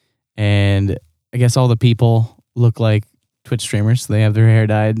 And I guess all the people look like Twitch streamers. So they have their hair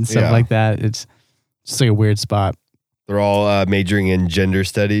dyed and stuff Yeah. like that. It's just like a weird spot. They're all majoring in gender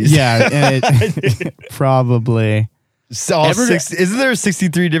studies. Yeah, and it, probably. So isn't there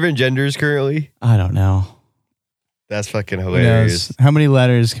 63 different genders currently? I don't know. That's fucking Who hilarious. knows? How many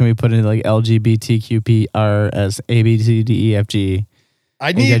letters can we put into like LGBTQPRS ABCDEFG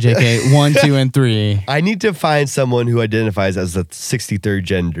I need JK 1, 2, and 3? I need to find someone who identifies as the 63rd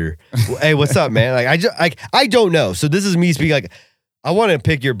gender. Hey, what's up, man? Like I don't know. So this is me speaking. Like, I want to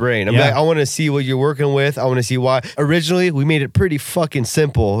pick your brain. I'm Yeah. like, I want to see what you're working with. I want to see why. Originally, we made it pretty fucking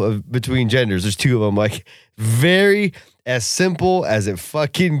simple between genders. There's two of them. Like, very as simple as it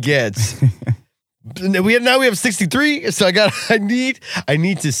fucking gets. Now we have 63. So I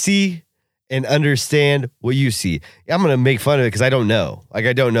need to see and understand what you see. I'm going to make fun of it because I don't know. Like,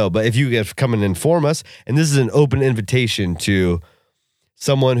 I don't know. But if you guys come and inform us, and this is an open invitation to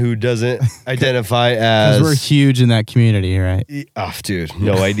someone who doesn't identify as... Because we're huge in that community, right? Oh, dude,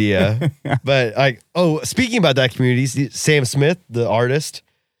 no idea. But like, speaking about that community, Sam Smith, the artist.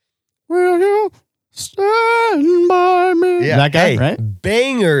 Will you stand by me? Yeah, That guy, hey, right?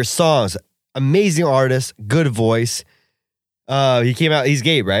 Banger songs. Amazing artist. Good voice. He came out, he's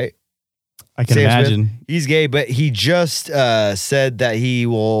gay, right? I can Sam imagine. Smith, he's gay, but he just said that he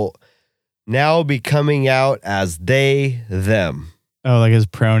will now be coming out as they, them. Oh, like his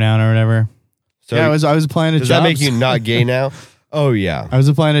pronoun or whatever. So Yeah, I was applying to does jobs. that make you not gay now? Oh, yeah. I was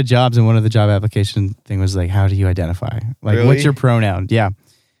applying to jobs, and one of the job application thing was like, how do you identify? Like, Really? what's your pronoun? Yeah.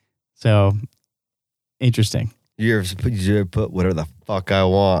 So, interesting. You're put whatever the fuck I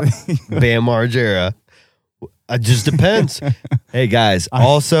want. Bam Margera. It just depends. Hey, guys.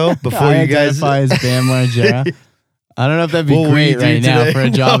 Also, before I you guys... identify as Bam Margera. I don't know if that'd be What will great you do right now today? for a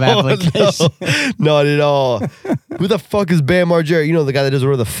job No, application. no, not at all. Who the fuck is Bam Margera? You know, the guy that does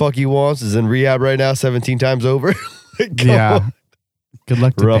whatever the fuck he wants is in rehab right now 17 times over. Come Yeah. on. Good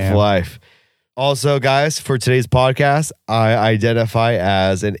luck to Rough Bam. life. Also, guys, for today's podcast, I identify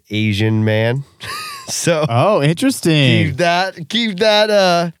as an Asian man. So Oh, interesting. keep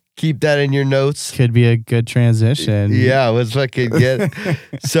that in your notes. Could be a good transition. Yeah, let's fucking get.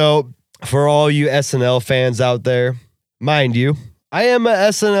 So, for all you SNL fans out there, mind you, I am a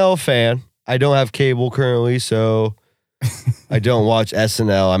SNL fan. I don't have cable currently, so I don't watch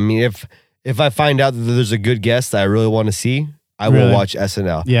SNL. I mean, if I find out that there's a good guest that I really want to see, I will Really? watch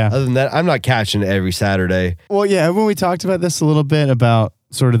SNL. Yeah. Other than that, I'm not catching it every Saturday. Well, yeah, when we talked about this a little bit about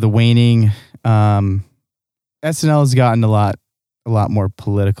sort of the waning, SNL has gotten a lot more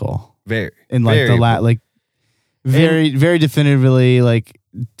political Very. in like very, very definitively, like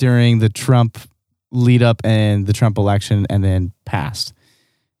during the Trump lead up and the Trump election and then past.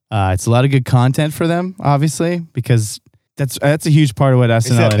 It's a lot of good content for them, obviously, because that's a huge part of what Let me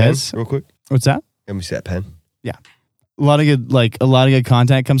see that SNL pen is. real quick. What's that? Let me see that pen. A lot of good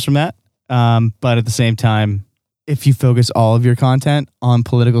content comes from that. But at the same time, if you focus all of your content on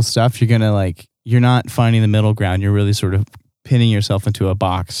political stuff, you're not finding the middle ground. You're really sort of pinning yourself into a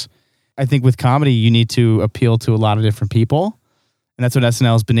box. I think with comedy, you need to appeal to a lot of different people. And that's what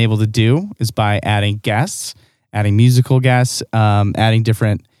SNL has been able to do, is by adding guests, adding musical guests, adding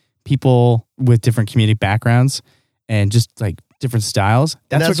different people with different comedic backgrounds and just like different styles.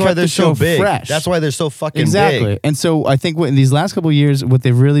 And that's what why kept they're the show so big. fresh. That's why they're so fucking Exactly. big. And so I think in these last couple of years, what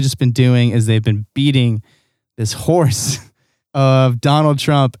they've really just been doing is they've been beating this horse of Donald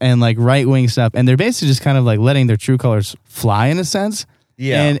Trump and like right-wing stuff. And they're basically just kind of like letting their true colors fly in a sense.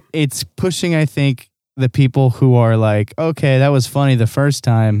 Yeah. And it's pushing, I think, the people who are like, okay, that was funny the first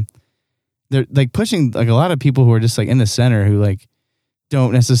time. They're like pushing like a lot of people who are just like in the center who like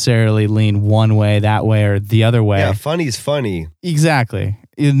don't necessarily lean one way, that way, or the other way. Yeah, funny's funny. Exactly.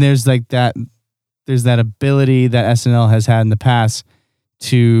 And there's like that, there's that ability that SNL has had in the past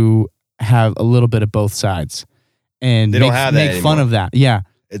to have a little bit of both sides and They don't have that make fun anymore. of that. Yeah.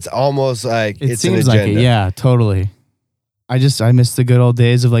 It's almost like It it's an seems agenda. like it. Yeah, totally. I miss the good old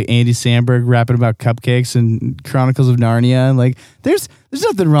days of like Andy Samberg rapping about cupcakes and Chronicles of Narnia. And like, there's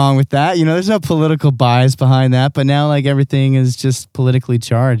nothing wrong with that. You know, there's no political bias behind that. But now like everything is just politically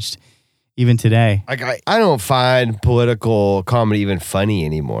charged, even today. Like I don't find political comedy even funny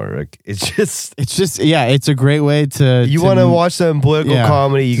anymore. Like it's just It's a great way to. you want to watch some political yeah,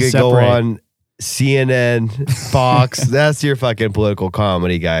 comedy, you to could go separate. on CNN, Fox. That's your fucking political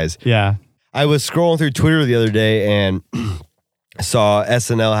comedy, guys. Yeah. I was scrolling through Twitter the other day and saw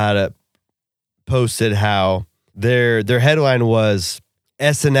SNL had posted how their headline was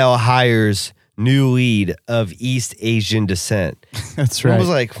SNL hires new lead of East Asian descent. That's I right. was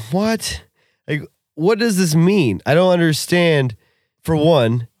like, what? Like, what does this mean? I don't understand. For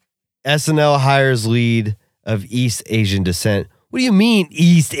one, SNL hires lead of East Asian descent. What do you mean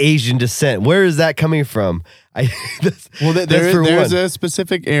East Asian descent? Where is that coming from? That's for there's one. a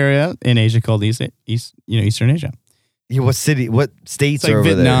specific area in Asia called Eastern Asia. Yeah, what city? What states It's like are over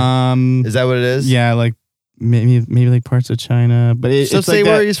Vietnam. there? Is that what it is? Yeah, like maybe like parts of China, but So it's say like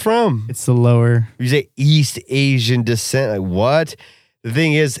where that. he's from. It's the lower. You say East Asian descent. Like what? The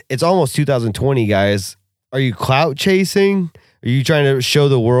thing is, it's almost 2020, guys. Are you clout chasing? Are you trying to show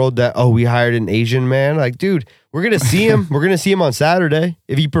the world that, oh, we hired an Asian man? Like, dude, we're going to see him. We're going to see him on Saturday.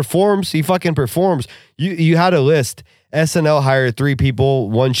 If he performs, he fucking performs. You had a list. SNL hired 3 people,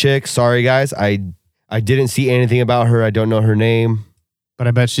 1 chick. Sorry, guys. I didn't see anything about her. I don't know her name. But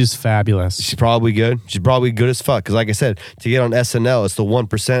I bet she's fabulous. She's probably good. She's probably good as fuck. Because like I said, to get on SNL, it's the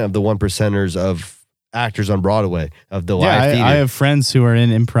 1% of the 1%ers of actors on Broadway, of the live theater. I have friends who are in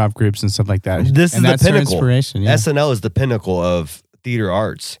improv groups and stuff like that. This is that's the her pinnacle. inspiration. Yeah. SNL is the pinnacle of theater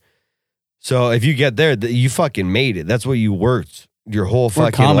arts. So if you get there, you fucking made it. That's what you worked your whole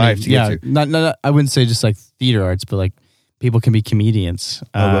fucking life to get to. Not, I wouldn't say just like theater arts, but like people can be comedians.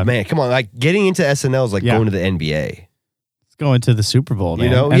 But man, come on. Like getting into SNL is like going to the NBA. It's going to the Super Bowl, man.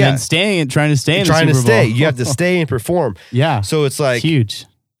 You know? And then trying to stay in the Super Bowl. You have to stay and perform. Yeah. So it's like. It's huge.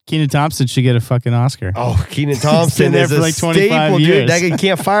 Kenan Thompson should get a fucking Oscar. Oh, Kenan Thompson there is for a like 25 staple, years. dude. That guy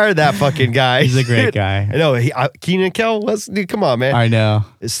can't fire that fucking guy. He's a great guy. I know. Keenan Kel, dude, come on, man. I know.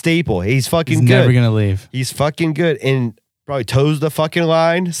 A staple. He's fucking He's good. never going to leave. He's fucking good. And probably toes the fucking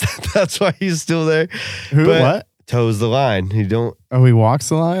line. That's why he's still there. Who? What? Toes the line. He don't. Oh, he walks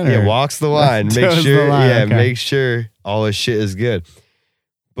the line? Yeah, walks the line. Make Toes sure. the line, Yeah, okay. make sure all his shit is good.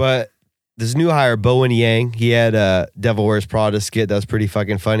 But this new hire, Bowen Yang, he had a Devil Wears Prada skit that was pretty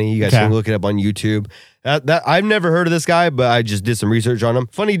fucking funny. You guys can look it up on YouTube. That I've never heard of this guy, but I just did some research on him.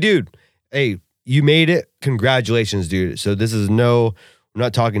 Funny dude. Hey, you made it. Congratulations, dude. So this is I'm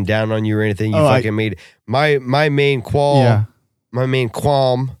not talking down on you or anything. You fucking made it. My main qualm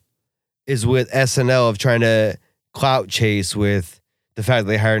is with SNL of trying to clout chase with the fact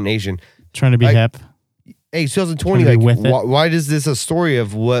that they hired an Asian. Trying to be hip. Hey, 2020, Trying to be like, with it. why is this a story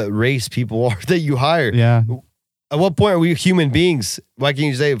of what race people are that you hired? Yeah. At what point are we human beings? Why can't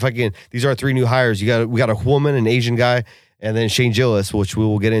you say these are 3 new hires? We got a woman, an Asian guy, and then Shane Gillis, which we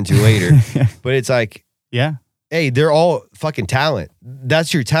will get into later. But it's like, yeah. Hey, they're all fucking talent.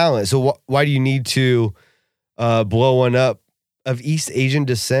 That's your talent. So why do you need to blow one up of East Asian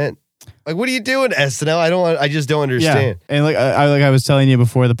descent? Like, what are you doing, SNL? I just don't understand. Yeah. And like I was telling you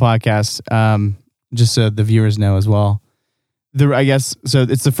before the podcast, just so the viewers know as well. I guess so.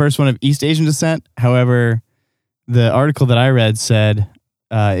 It's the first one of East Asian descent. However, the article that I read said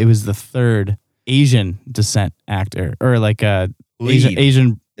it was the 3rd Asian descent actor, or like a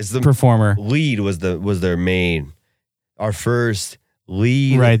Asian performer. Lead was their main. Our first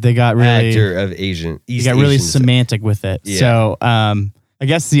lead. Right. They got really actor of Asian. They got really semantic with it. Yeah. So I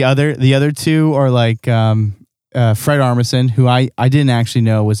guess the other 2 are like Fred Armisen, who I didn't actually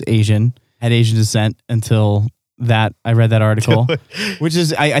know was Asian. Had Asian descent until that I read that article, which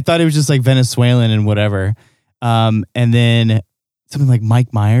is I thought it was just like Venezuelan and whatever, and then something like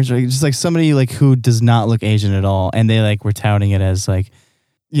Mike Myers, or just like somebody like who does not look Asian at all, and they like were touting it as like,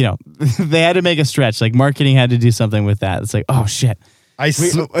 you know, they had to make a stretch. Like marketing had to do something with that. It's like, oh shit, we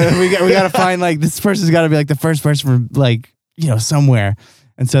got to find like this person's got to be like the first person from like, you know, somewhere,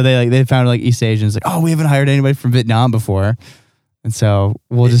 and so they found like East Asians, like, oh, we haven't hired anybody from Vietnam before. And so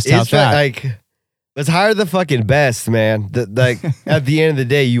we'll just tout that. Like, let's hire the fucking best, man. Like at the end of the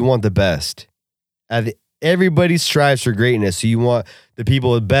day, you want the best. Everybody strives for greatness, so you want the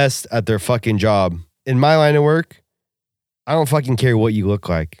people the best at their fucking job. In my line of work, I don't fucking care what you look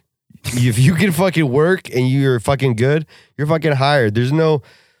like. If you can fucking work and you're fucking good, you're fucking hired. There's no,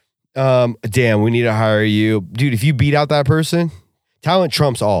 damn, we need to hire you, dude. If you beat out that person, talent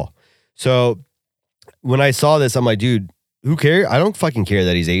trumps all. So when I saw this, I'm like, dude. Who cares? I don't fucking care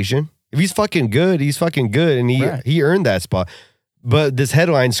that he's Asian. If he's fucking good, he's fucking good, and he earned that spot. But this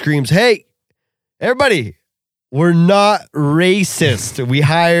headline screams, "Hey, everybody, we're not racist. We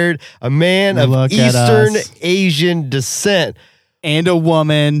hired a man of Eastern Asian descent, and a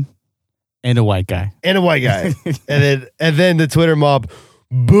woman, and a white guy, and and then the Twitter mob,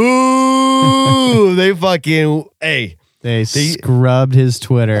 boo! They fucking They scrubbed his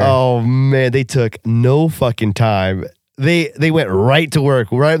Twitter. Oh man, they took no fucking time. They went right to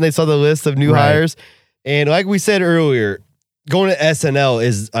work, right when they saw the list of new hires. And like we said earlier, going to SNL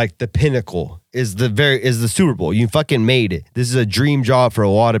is like the pinnacle, is the Super Bowl. You fucking made it. This is a dream job for a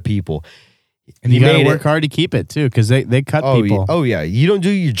lot of people. And you got to work hard to keep it too, because they cut people. Oh yeah. You don't do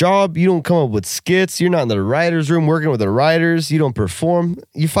your job. You don't come up with skits. You're not in the writer's room working with the writers. You don't perform.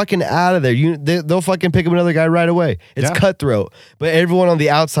 You fucking out of there. They'll fucking pick up another guy right away. It's cutthroat. But everyone on the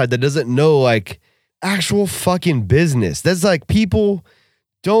outside that doesn't know like actual fucking business. That's like people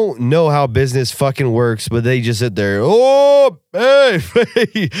don't know how business fucking works, but they just sit there. Oh,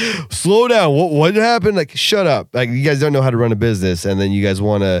 hey, slow down. What happened? Like, shut up. Like, you guys don't know how to run a business, and then you guys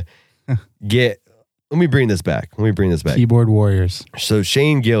want to let me bring this back. Keyboard warriors. So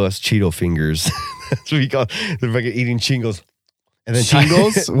Shane Gillis, Cheeto fingers. That's what we call. They're fucking eating Chingles. And then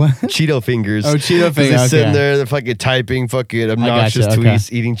Chingles? What? Cheeto fingers. Oh, Cheeto fingers. They're sitting there, they're fucking typing fucking obnoxious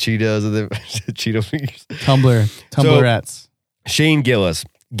tweets, eating Cheetos, and then Cheeto fingers. Tumblerettes. So, Shane Gillis.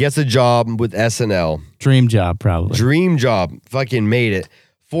 gets a job with SNL. Dream job, probably. Dream job. Fucking made it.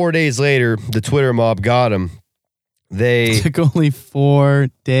 4 days later, the Twitter mob got him. They Took only 4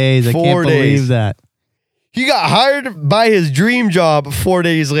 days. I 4 can't days. believe that. He got hired by his dream job. 4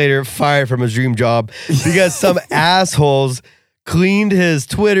 days later, fired from his dream job because some assholes cleaned his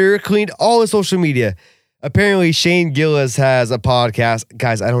Twitter, cleaned all his social media. Apparently, Shane Gillis has a podcast.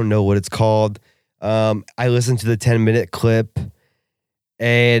 Guys, I don't know what it's called. I listened to the 10-minute clip,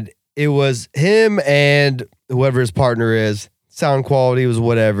 and it was him and whoever his partner is. Sound quality was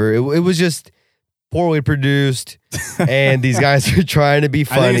whatever. It was just poorly produced, and these guys are trying to be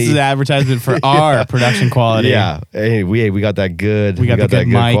funny. I think this is an advertisement for our production quality. Yeah, hey, we got that good. We got the that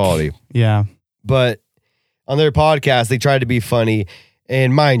good mic. quality. Yeah. But on their podcast, they tried to be funny,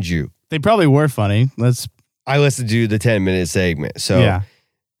 and mind you, They probably were funny. I listened to the 10-minute segment. So, yeah.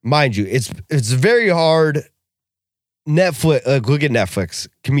 mind you, it's very hard. Netflix, look at Netflix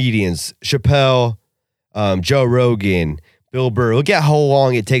comedians, Chappelle, Joe Rogan, Bill Burr. Look at how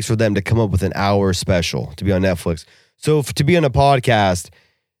long it takes for them to come up with an hour special to be on Netflix. So to be on a podcast,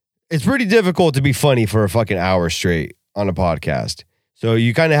 it's pretty difficult to be funny for a fucking hour straight on a podcast. So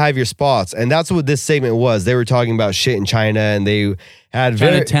you kind of have your spots, and that's what this segment was. They were talking about shit in China, and they had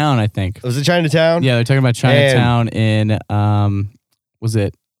Chinatown, I think. Was it Chinatown? Yeah, they're talking about Chinatown in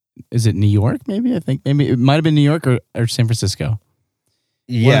is it New York? Maybe I think maybe it might have been New York or San Francisco.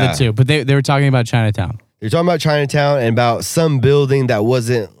 Yeah, one of the two. But they were talking about Chinatown. They're talking about Chinatown and about some building that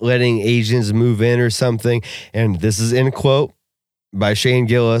wasn't letting Asians move in or something. And this is in a quote by Shane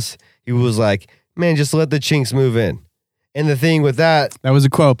Gillis. He was like, "Man, just let the chinks move in." And the thing with that was a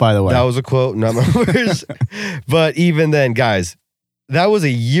quote, by the way. That was a quote, not my words. But even then, guys, that was a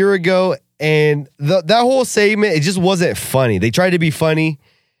year ago, and that whole segment, it just wasn't funny. They tried to be funny,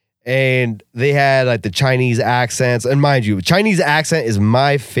 and they had like the Chinese accents. And mind you, Chinese accent is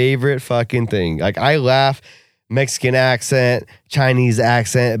my favorite fucking thing. Like, I laugh. Mexican accent, Chinese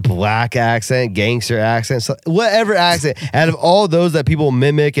accent, black accent, gangster accent, whatever accent. Out of all those that people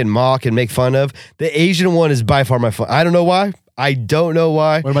mimic and mock and make fun of, the Asian one is by far my fun. I don't know why. I don't know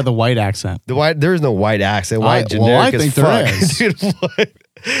why. What about the white accent? There is no white accent. White generic I think as fuck. there is. Dude, what?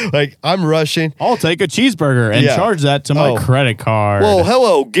 Like, I'm Russian. I'll take a cheeseburger and charge that to my credit card. Well,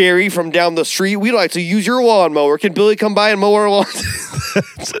 hello, Gary from down the street. We'd like to use your lawnmower. Can Billy come by and mow our lawn?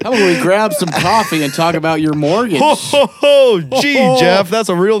 How about we grab some coffee and talk about your mortgage? Gee, Jeff, that's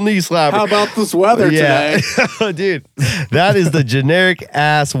a real knee slapper. How about this weather today? Dude, that is the generic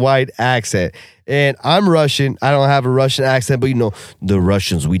ass white accent. And I'm Russian. I don't have a Russian accent, but you know, the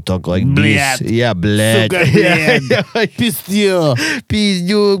Russians, we talk like Bled. this. Yeah, bled. Pistol.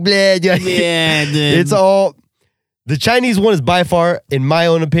 Bled. It's all, the Chinese one is by far, in my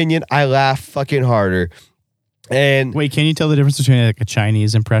own opinion, I laugh fucking harder. And wait, can you tell the difference between like a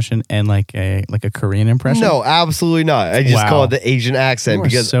Chinese impression and like a Korean impression? No, absolutely not. I just call it the Asian accent you are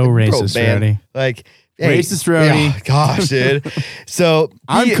because so racist, Rody. Like, racist, Rody. Yeah, gosh, dude. So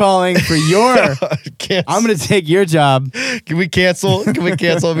I'm calling for your. I'm going to take your job. Can we cancel? Can we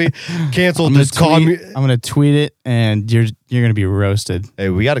cancel me? Cancel I'm this I'm going to tweet it, and you're going to be roasted. Hey,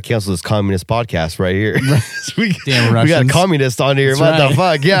 we got to cancel this communist podcast right here. Damn Russians. We got a communist on here. That's what right. the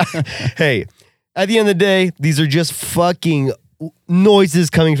fuck? Yeah. Hey. At the end of the day, these are just fucking noises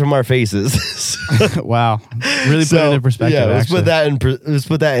coming from our faces. Wow, really put it into perspective. Yeah, let's actually.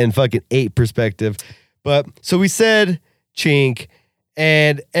 put that in fucking 8 perspective. But so we said chink,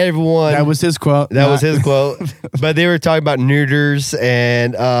 and everyone that was his quote. That was his quote. But they were talking about nooders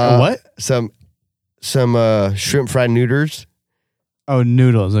and what? Some shrimp fried nooders. Oh,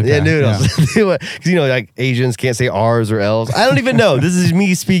 noodles. Okay. Yeah, noodles. Because, you know, like Asians can't say R's or L's. I don't even know. This is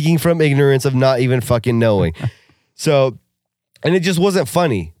me speaking from ignorance of not even fucking knowing. So, and it just wasn't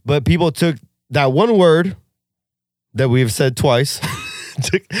funny. But people took that one word that we've said twice,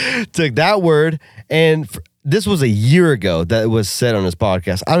 took that word, and this was a year ago that it was said on his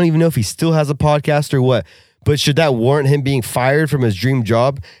podcast. I don't even know if he still has a podcast or what. But should that warrant him being fired from his dream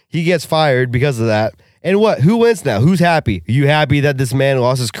job? He gets fired because of that. And what? Who wins now? Who's happy? Are you happy that this man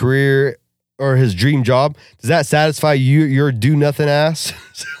lost his career or his dream job? Does that satisfy you? Your do nothing ass.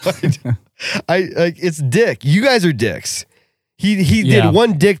 I like, it's dick. You guys are dicks. He did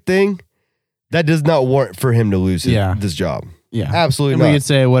one dick thing that does not warrant for him to lose this job. Yeah, absolutely and not. We could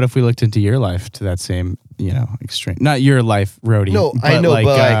say, what if we looked into your life to that same extreme? Not your life, Rody. No, I know,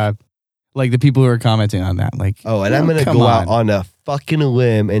 but like the people who are commenting on that, like, and I'm gonna go out on a fucking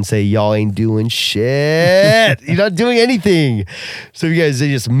limb and say y'all ain't doing shit. You're not doing anything. So you guys are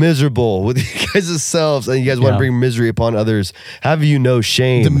just miserable with you guys' selves, and you guys want to bring misery upon others. Have you no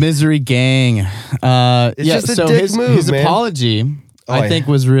shame? The misery gang. It's just a dick move, his man. apology. I think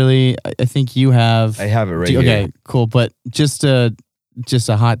was really. I think you have. I have it right okay, here. cool. But just a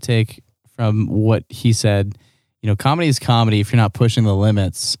hot take from what he said. Comedy is comedy. If you're not pushing the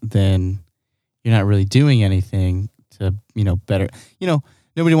limits, then you're not really doing anything to better.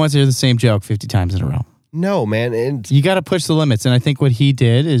 Nobody wants to hear the same joke 50 times in a row. No, man, and You got to push the limits, and I think what he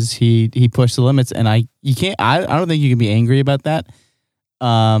did is he pushed the limits, and I don't think you can be angry about that.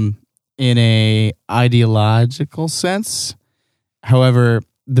 In a ideological sense, however,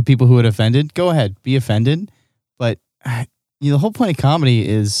 the people who had offended, go ahead, be offended, but the whole point of comedy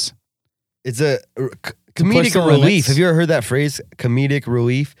is it's a push comedic the relief. limits. Have you ever heard that phrase? Comedic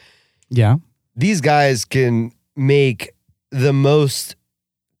relief. yeah, These guys can make the most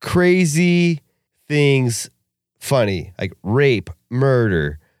crazy things funny, like rape,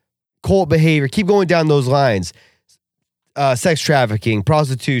 murder, cult behavior. Keep going down those lines. Sex trafficking,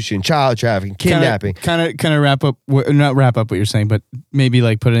 prostitution, child trafficking, kidnapping. Kind of wrap up, not wrap up what you're saying, but maybe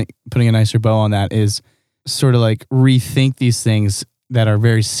like putting a nicer bow on that is sort of like rethink these things that are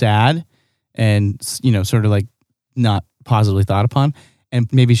very sad and sort of like not positively thought upon,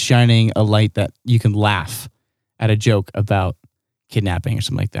 and maybe shining a light that you can laugh at a joke about kidnapping or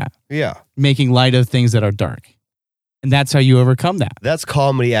something like that. Yeah. Making light of things that are dark. And that's how you overcome that. That's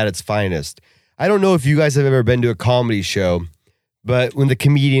comedy at its finest. I don't know if you guys have ever been to a comedy show, but when the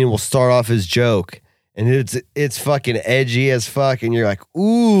comedian will start off his joke and it's fucking edgy as fuck, and you're like,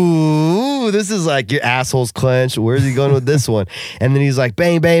 ooh, this is like your asshole's clenched. Where's he going with this one? And then he's like,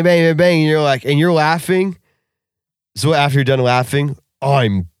 bang, bang, bang, bang, bang. And you're like, and you're laughing. So after you're done laughing,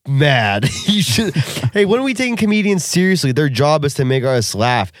 I'm mad. You should. Hey, when are we taking comedians seriously? Their job is to make us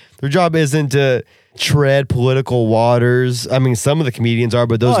laugh. Their job isn't to tread political waters. I mean, some of the comedians are,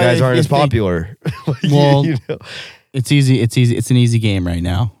 but those guys aren't as popular. Well, it's easy. It's an easy game right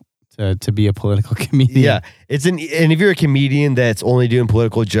now to be a political comedian. Yeah, and if you're a comedian that's only doing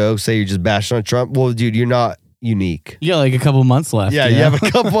political jokes, say you're just bashing on Trump, well, dude, you're not unique. You got like a couple months left. Yeah, you have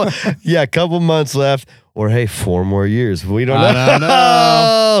a couple months left, or hey, 4 more years. We don't know. I don't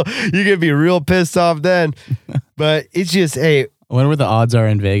know. You're gonna be real pissed off then. But it's just, hey, I wonder what the odds are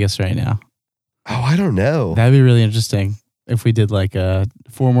in Vegas right now. oh, I don't know. That'd be really interesting if we did like 4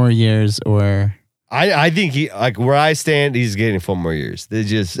 more years or. I think he, like where I stand, he's getting 4 more years. They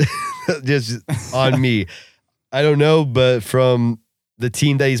just on me. I don't know, but from the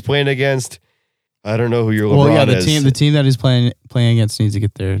team that he's playing against, I don't know who your LeBron is. the team that he's playing against needs to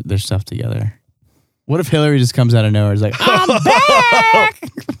get their stuff together. What if Hillary just comes out of nowhere and is like, I'm back?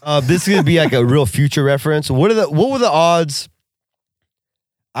 This is gonna be like a real future reference. What were the odds?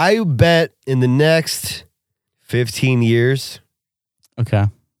 I bet in the next 15 years Okay.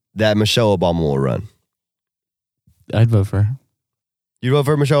 that Michelle Obama will run. I'd vote for her. You vote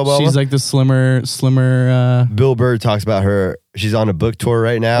for Michelle Obama? She's like the slimmer Bill Burr talks about her. She's on a book tour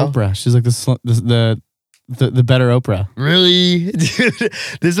right now. Oprah. She's like the better Oprah. Really? Dude,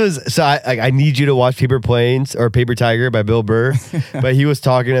 this was, so I need you to watch Paper Planes or Paper Tiger by Bill Burr. But he was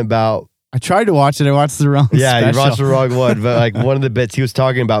talking about, I tried to watch it. I watched the wrong yeah, special. you watched the wrong one. But like one of the bits, he was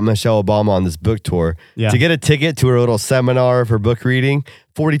talking about Michelle Obama on this book tour. Yeah. To get a ticket to her little seminar of her book reading,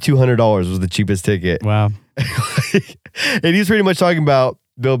 $4,200 was the cheapest ticket. Wow. And he's pretty much talking about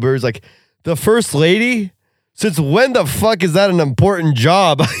Bill Burr's like, the first lady? Since when the fuck is that an important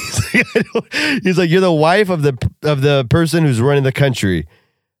job? He's like, you're the wife of the person who's running the country.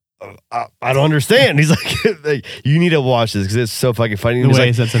 I don't understand. He's like, you need to watch this because it's so fucking funny. And The way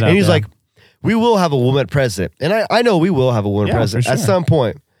he's he like, sets it up, and he's yeah. like, we will have a woman president. And I know we will have a woman Yeah, president for at sure. some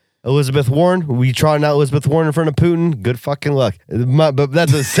point. Elizabeth Warren, we trotting out Elizabeth Warren in front of Putin. Good fucking luck. But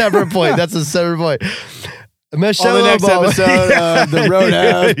that's a separate point. That's a separate point. Michelle On the next Obama. episode of the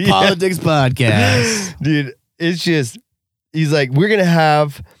Roadhouse Yeah. Politics Podcast. Dude, it's just, he's like, we're going to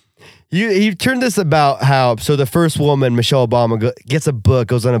have, he turned this about how, so the first woman, Michelle Obama, gets a book,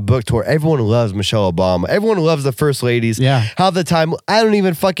 goes on a book tour. Everyone loves Michelle Obama. Everyone loves the first ladies. Yeah. How the time, I don't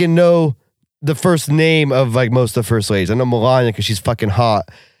even fucking know the first name of like most of the first ladies. I know Melania because she's fucking hot.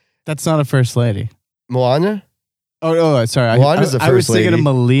 That's not a first lady. Melania? Oh, sorry. Melania's the I was first thinking of lady.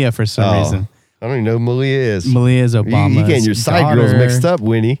 Malia for some reason. I don't even know who Malia is. Malia's Obama's You getting your side daughter. girls mixed up,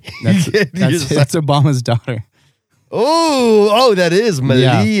 Winnie. That's Obama's daughter. Oh, that is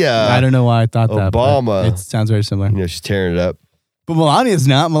Malia. Yeah. I don't know why I thought that. Obama. But it sounds very similar. You know, she's tearing it up. But Melania's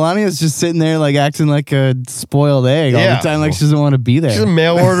not. Melania's just sitting there like acting like a spoiled egg all Yeah. the time, like she doesn't want to be there. She's a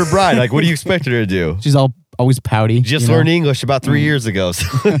mail order bride. Like, what do you expect her to do? She's always pouty. Just you know? learned English about 3 years ago. So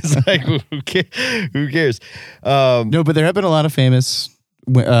it's like, who cares? No, but there have been a lot of famous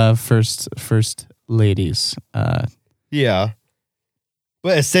first ladies. Yeah.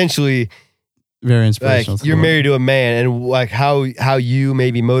 But essentially, Very Like inspirational. you're married to a man, and like how you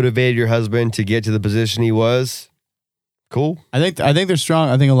maybe motivated your husband to get to the position he was. Cool. I think they're strong.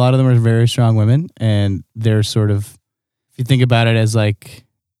 I think a lot of them are very strong women, and they're sort of, if you think about it as like,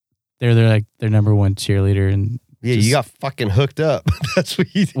 they're like their number one cheerleader, and Yeah, just- you got fucking hooked up. That's what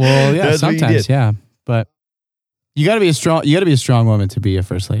you. well, yeah, that's what you sometimes, did. yeah, but you got to be a strong woman to be a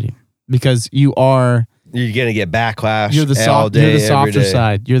first lady because you are. You're gonna get backlash. You're the all soft. day, You're the every softer day.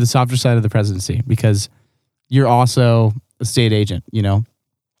 side. You're the softer side of the presidency because you're also a state agent. You know,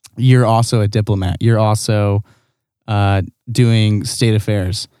 you're also a diplomat. You're also doing state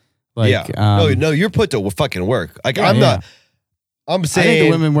affairs. Like, yeah. No, you're put to fucking work. Like Yeah, I'm yeah. not. I'm I saying think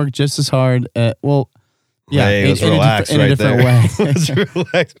the women work just as hard. Yeah, Hey, let's in relax a right different there. way. Let's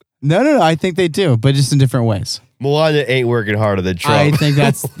relax. No. I think they do, but just in different ways. Melania ain't working harder than Trump. I think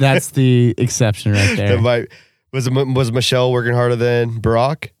that's the exception right there. Was Michelle working harder than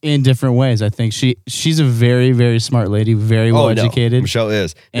Barack? In different ways, I think she's a very, very smart lady, very well educated. Michelle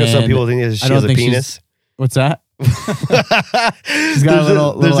is. You know, some And people think that she I don't has a think penis. What's that? She's got a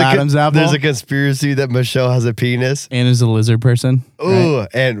little Adam's apple. There's a conspiracy that Michelle has a penis. And is a lizard person. Ooh, right?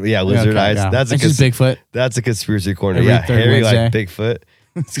 and yeah, lizard Okay, eyes. yeah. That's And she's Bigfoot. That's a conspiracy corner. Every Yeah, third Harry like Wednesday. Bigfoot.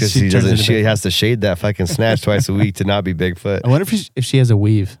 It's because She she turns doesn't. into She Bigfoot. has to shade that fucking snatch twice a week to not be Bigfoot. I wonder if she has a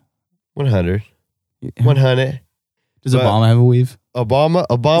weave. 100. 100. Does But- Obama have a weave?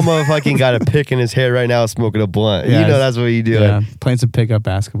 Obama fucking got a pick in his hair right now smoking a blunt. Yeah, you know that's what you do. Yeah, playing some pickup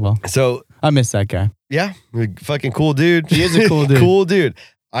basketball. So I miss that guy. yeah, fucking cool dude. He is a cool dude. Cool dude.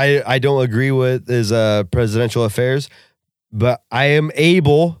 I don't agree with his presidential affairs, but I am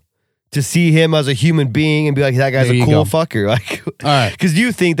able to see him as a human being and be like, that guy's There a you cool go. fucker. Like, All right. because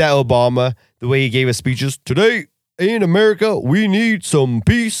you think that Obama, the way he gave his speeches today in America, we need some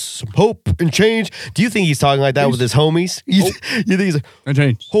peace, some hope, and change. Do you think he's talking like that with his homies? You think he's like,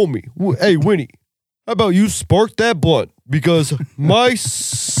 homie, hey, Winnie, how about you spark that blunt? Because my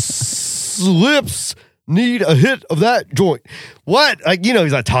lips need a hit of that joint. What? Like, you know,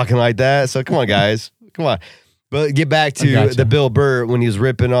 he's not talking like that. So come on, guys. Come on. But get back I to gotcha. the Bill Burr when he was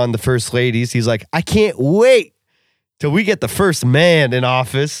ripping on the first ladies. He's like, I can't wait till we get the first man in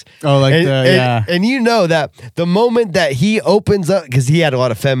office. Oh, like and, yeah. and you know that the moment that he opens up, because he had a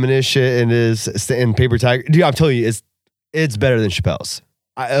lot of feminist shit in Paper Tiger. Dude, I'm telling you, it's better than Chappelle's.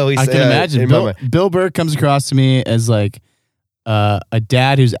 At least I can imagine. in my mind. Bill Burr comes across to me as like a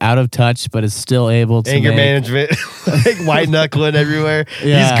dad who's out of touch, but is still able to Anger make, management, like white knuckling everywhere.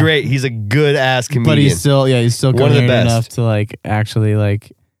 Yeah. He's great. He's a good ass comedian. but he's still One of the coherent best. enough to like actually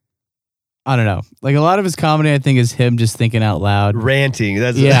like, I don't know. Like a lot of his comedy, I think, is him just thinking out loud. ranting.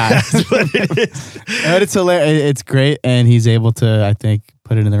 That's Yeah. that's what it is. But it's hilarious. It's great, and he's able to, I think,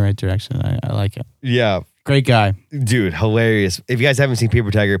 put it in the right direction. I like it. Yeah, Great guy. dude, hilarious. If you guys haven't seen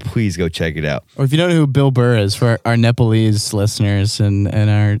Paper Tiger, please go check it out. Or if you don't know who Bill Burr is, for our Nepalese listeners and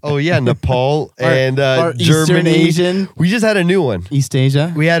our Oh yeah, Nepal and our Eastern Germany. Asian, We just had a new one. East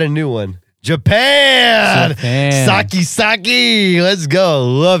Asia. We had a new one. Japan. Saki. Let's go.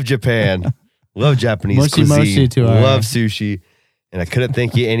 Love Japan. Love Japanese Mochi cuisine. mochi to our- Love sushi. And I couldn't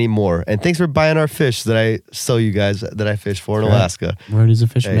thank you anymore. And thanks for buying our fish that I sell you guys that I fish for in Correct. Alaska. Word is a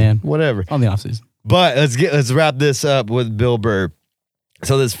fish Hey, man. whatever. On the off season. But let's wrap this up with Bill Burr.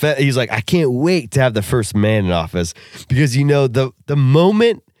 So he's like, I can't wait to have the first man in office because you know the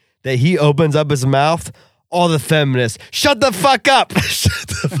moment that he opens up his mouth, all the feminists, shut the fuck up. Shut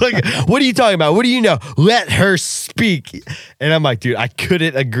the fuck up. What are you talking about? What do you know? Let her speak. And I'm like, dude, I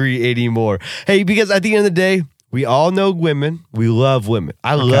couldn't agree anymore. Hey, because at the end of the day, we all know women. We love women.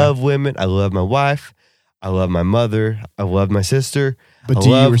 I love women. I love my wife. I love my mother. I love my sister. But I do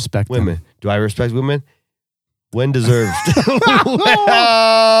you love respect them? women? Do I respect women? When deserved.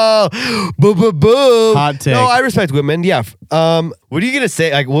 Boo. Hot take. No, I respect women. Yeah. What are you gonna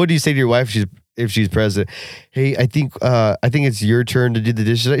say? Like, what do you say to your wife if she's president? Hey, I think it's your turn to do the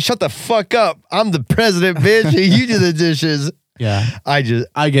dishes. Shut the fuck up. I'm the president, bitch. You do the dishes. Yeah. I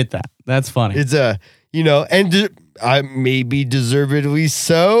get that. That's funny. it's and I maybe deservedly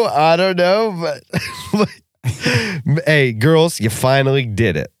so. I don't know, but hey, girls, you finally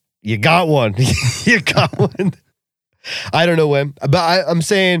did it. You got one. You got one. I don't know when, but I'm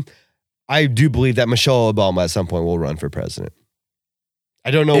saying I do believe that Michelle Obama at some point will run for president.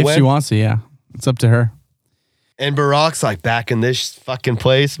 I don't know if when. she wants to, yeah. It's up to her. And Barack's like back in this fucking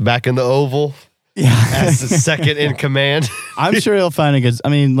place, back in the Oval Yeah. as the second in command. I'm sure he'll find a good. I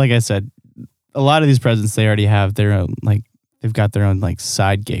mean, like I said, a lot of these presidents, they already have their own, like, they've got their own, like,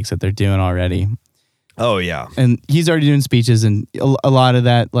 side gigs that they're doing already. Oh yeah, And he's already doing speeches, and a lot of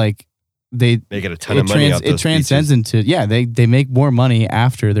that, like, they get a ton of money out those it transcends speeches. into, they make more money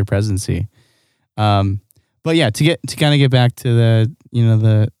after their presidency. But yeah, to kind of get back to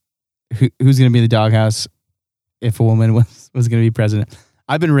the, who's going to be the doghouse if a woman was going to be president.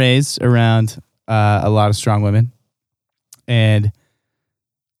 I've been raised around a lot of strong women, and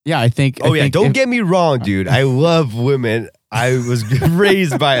yeah, I think. Don't get me wrong, dude. I love women. I was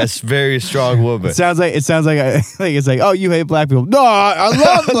raised by a very strong woman. It sounds like it's like, oh, you hate black people. No, I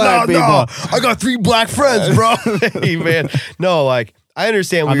love black people. No. I got 3 black friends, bro. Hey, man. No, like I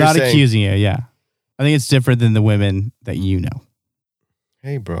understand what I'm you're not saying. accusing you. Yeah, I think it's different than the women that you know.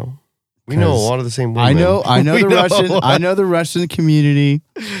 Hey, bro. We know a lot of the same women. I know the Russian community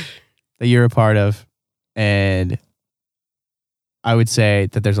that you're a part of, and I would say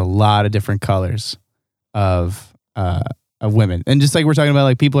that there's a lot of different colors of women. And just like we're talking about,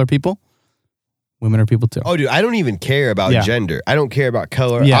 like, people are people, women are people too. Oh, dude, I don't even care about gender. I don't care about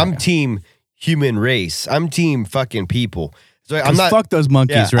color. Yeah. I'm team human race. I'm team fucking people. So I'm not. Fuck those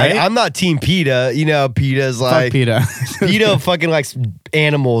monkeys, right? I'm not team PETA. PETA's like. Fuck PETA. PETA fucking likes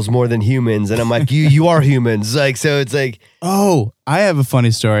animals more than humans. And I'm like, you are humans. Like, so it's like. Oh, I have a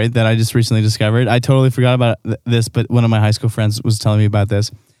funny story that I just recently discovered. I totally forgot about this, but one of my high school friends was telling me about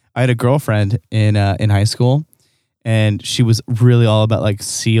this. I had a girlfriend in high school, and she was really all about like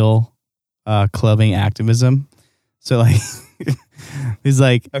SEAL clubbing activism. So like, he's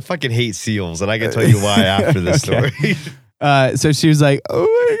like, I fucking hate seals, and I can tell you why after this story. So she was like, oh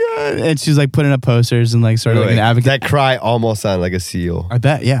my God. And she was like putting up posters and like sort of like an advocate. That cry almost sounded like a seal. I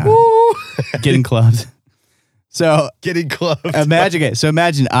bet, yeah. Getting clubbed. So getting clubbed.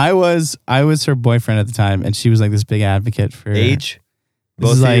 Imagine I was her boyfriend at the time, and she was like this big advocate for age.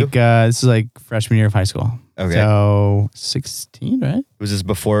 This is like freshman year of high school. Okay. So 16, right? Was this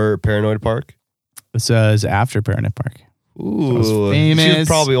before Paranoid Park? This was after Paranoid Park. Ooh, so famous. She was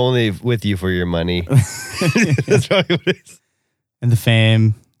probably only with you for your money. That's probably what it is. And the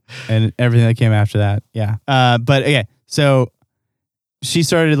fame and everything that came after that. Yeah. But okay, so she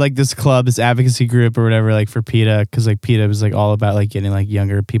started like this club, this advocacy group or whatever, like for PETA, because like PETA was like all about like getting like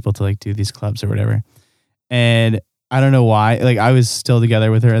younger people to like do these clubs or whatever. And I don't know why, like I was still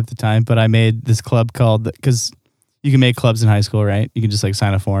together with her at the time, but I made this club called, because you can make clubs in high school, right? You can just like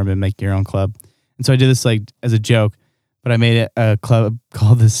sign a form and make your own club. And so I did this like as a joke, but I made it a club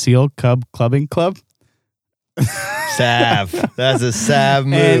called the SEAL Cub Clubbing Club. Sav. That's a Sav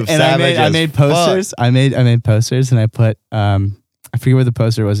move. And I made posters. I made posters, and I put I forget what the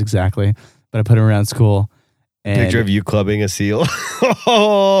poster was exactly, but I put them around school. And picture of you clubbing a seal.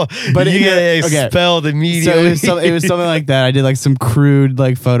 But you get expelled immediately. So it was something like that. I did like some crude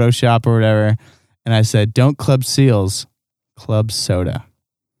like Photoshop or whatever, and I said, "Don't club seals, club soda."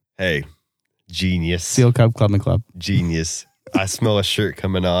 Hey, genius. Seal Cub Clubbing Club. Genius. I smell a shirt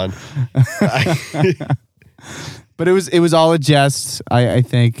coming on. But it was all a jest. I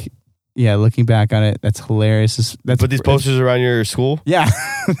think. Yeah, looking back on it, that's hilarious. Put these posters around your school? Yeah.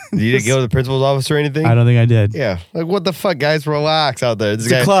 You didn't go to the principal's office or anything? I don't think I did. Yeah. Like, what the fuck, guys? Relax out there.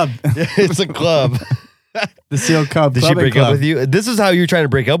 It's a club. It's a club. The SEAL Cub. Did she break up with you? This is how you're trying to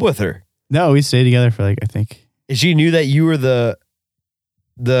break up with her. No, we stayed together for like, I think. And she knew that you were the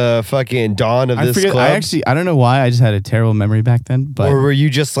fucking dawn of this club? I don't know why. I just had a terrible memory back then. But or were you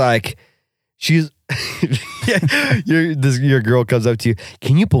just like, she's... your girl comes up to you.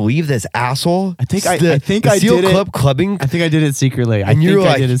 Can you believe this asshole? I think I did it. Clubbing. I think I did it secretly. And you're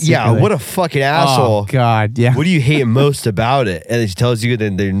like, yeah, what a fucking asshole. Oh God, yeah. What do you hate most about it? And then she tells you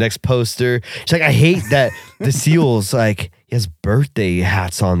then their next poster. She's like, I hate that the seals like he has birthday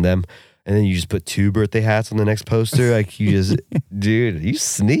hats on them. And then you just put 2 birthday hats on the next poster. Like you just, dude, you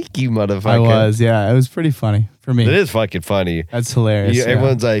sneaky motherfucker. I was, yeah. It was pretty funny for me. It is fucking funny. That's hilarious.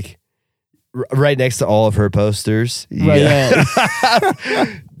 Everyone's like. Right next to all of her posters. Right, yeah.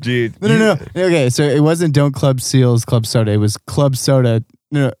 Dude. No. Okay, so it wasn't Don't Club Seals, Club Soda. It was Club Soda.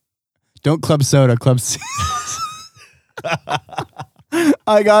 No. Don't Club Soda, Club Seals.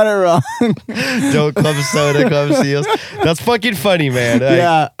 I got it wrong. Don't Club Soda, Club Seals. That's fucking funny, man.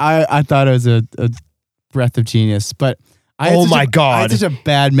 Yeah, I thought it was a breath of genius. But I had God. such a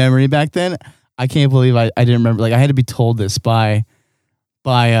bad memory back then. I can't believe I didn't remember. Like I had to be told this by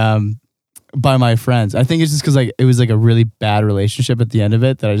my friends. I think it's just because like it was like a really bad relationship at the end of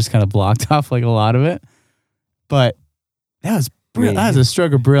it that I just kind of blocked off like a lot of it. But that was that was a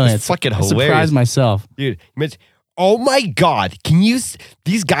stroke of brilliance. It's fucking hilarious. I surprised myself, dude. Oh my God! Can you?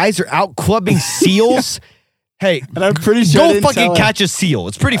 These guys are out clubbing seals. Hey, and I'm pretty sure go fucking catch a seal.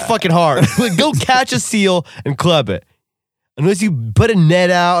 It's pretty fucking hard. Go catch a seal and club it. Unless you put a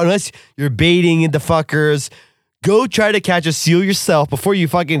net out, unless you're baiting into fuckers. Go try to catch a seal yourself before you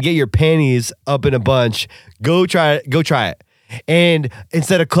fucking get your panties up in a bunch. Go try it. And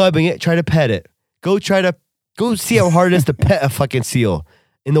instead of clubbing it, try to pet it. Go see how hard it is to pet a fucking seal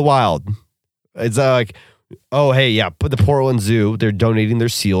in the wild. It's like, oh, hey, yeah, put the Portland Zoo. They're donating their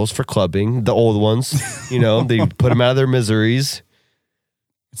seals for clubbing, the old ones. You know, they put them out of their miseries.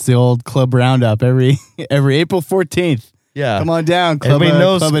 It's the old club roundup every April 14th. Yeah. Come on down, club, Everybody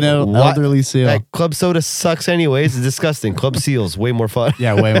knows club and elderly seal. Like, club soda sucks anyways. It's disgusting. Club seals, way more fun.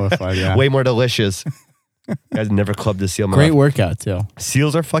 Yeah, way more fun. Yeah, Way more delicious. Guys never clubbed a seal. in my great life. workout too.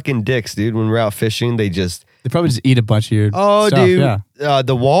 Seals are fucking dicks, dude. When we're out fishing, they probably just eat a bunch of your stuff. dude. Yeah.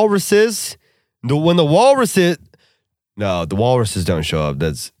 The walruses. The walruses don't show up.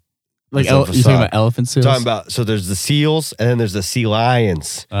 That's Like It's a you're talking facade. about elephant seals. talking about. So there's the seals, and then there's the sea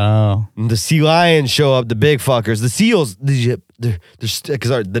lions. Oh, And the sea lions show up, the big fuckers. The seals, they're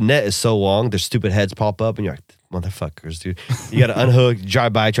because the net is so long, their stupid heads pop up, and you're like, motherfuckers, dude. You got to unhook,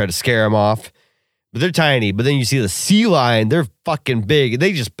 drive by, try to scare them off. But they're tiny. But then you see the sea lion, they're fucking big.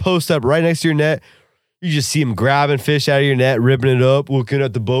 They just post up right next to your net. You just see them grabbing fish out of your net, ripping it up, looking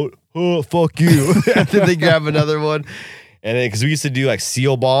at the boat. Oh, fuck you. And then they grab another one. And then, because we used to do like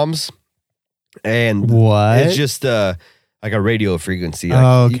seal bombs. And what? it's just like a radio frequency. Like,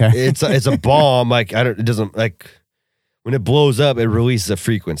 Oh, okay. It's a bomb. Like it doesn't like when it blows up, it releases a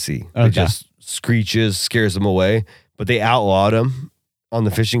frequency. Okay. It just screeches, scares them away. But they outlawed them on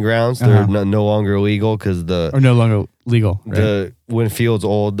the fishing grounds. They're no longer legal because or no longer legal. Right? the Winfield's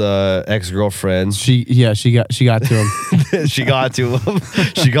old ex-girlfriend. She got to him. She got to them.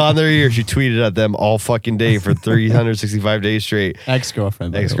 She got in their ear. She tweeted at them all fucking day for 365 days straight.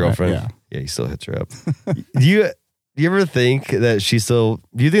 Ex-girlfriend. by the way. Ex-girlfriend. Yeah, he still hits her up. Do you ever think that she still?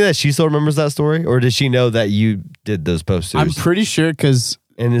 Do you think that she still remembers that story, or does she know that you did those posters? I'm pretty sure because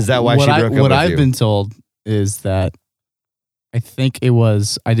and is that why she broke up with what I've you? been told is that I think it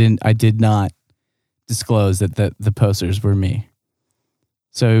was I did not disclose that the posters were me.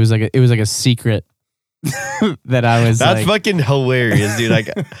 So it was like a secret that I was. That's like, fucking hilarious, dude. Like,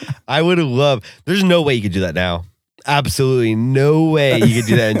 I would have loved. There's no way you could do that now. Absolutely no way you could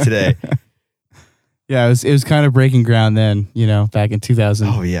do that in today. Yeah, it was kind of breaking ground then, back in 2000.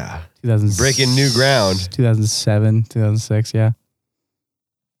 Oh yeah, 2000 breaking new ground. 2007, 2006, yeah.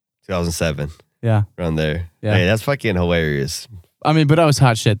 2007, Yeah. around there. Yeah. Hey, that's fucking hilarious. I mean, but I was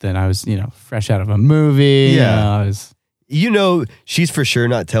hot shit then. I was, fresh out of a movie. Yeah. I was. She's for sure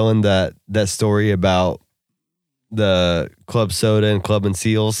not telling that story about the club soda and club and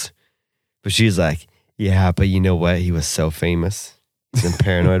seals, but she's like, yeah, but you know what? He was so famous. He's in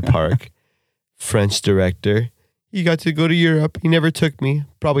Paranoid Park. French director. He got to go to Europe. He never took me.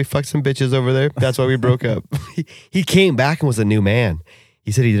 Probably fucked some bitches over there. That's why we broke up. He came back and was a new man.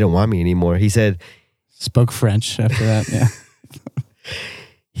 He said he didn't want me anymore. He said, Spoke French after that, yeah.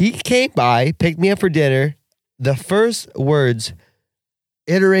 he came by, picked me up for dinner. The first words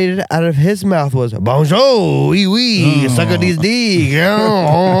iterated out of his mouth was, bonjour, oui, oui, suck on his dick.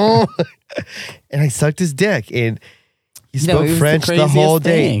 And I sucked his dick. And he spoke French the whole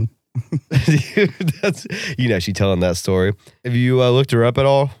day. Dude, that's, she telling that story. Have you looked her up at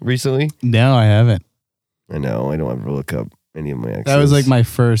all recently? No, I haven't. I know. I don't ever look up any of my exes. That was like my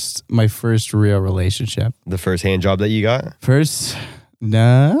first real relationship. the first hand job that you got? First,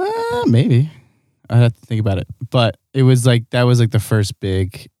 nah, maybe. I'd have to think about it. But it was like, that was like the first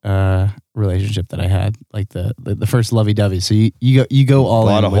big relationship that I had. Like the first lovey-dovey. So you go all in.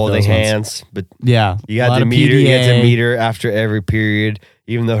 A lot of with holding those ones. hands, but Yeah. you got to meet her. You had to meet her after every period,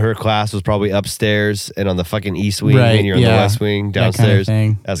 even though her class was probably upstairs and on the fucking east wing, Right, and you're in the west wing That kind of downstairs.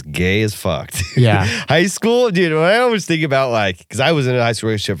 thing. That's gay as fuck. Yeah. High school, dude. When I always think about because I was in a high school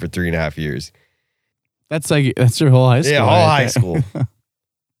relationship for 3.5 years. That's your whole high school. Yeah, all right high there. school.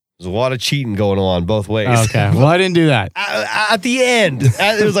 There's a lot of cheating going on both ways. Okay. Well, I didn't do that. At the end,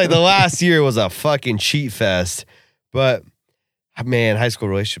 it was like the last year was a fucking cheat fest. But man, high school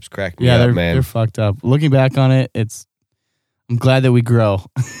relationships cracked me up, man. They're fucked up. Looking back on it, I'm glad that we grow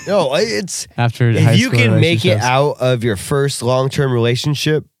No, it's after high if you school can make it relationships. out of your first long-term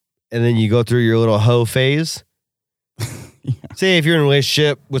relationship and then you go through your little hoe phase. Say if you're in a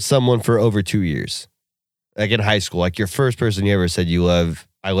relationship with someone for over 2 years, like in high school, like your first person you ever said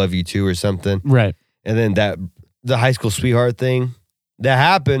I love you too or something. Right. And then the high school sweetheart thing, that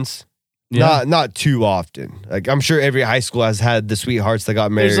happens. Yeah. Not too often. Like I'm sure every high school has had the sweethearts that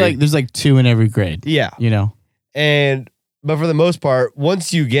got married. There's like 2 in every grade. Yeah. But for the most part,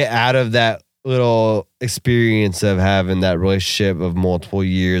 once you get out of that little experience of having that relationship of multiple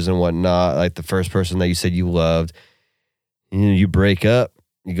years and whatnot, like the first person that you said you loved, you break up,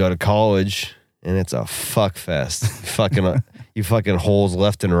 you go to college, and it's a fuck fest. You fucking holes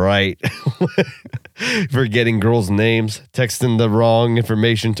left and right. Forgetting girls' names, texting the wrong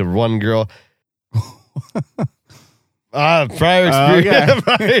information to one girl. Prior experience.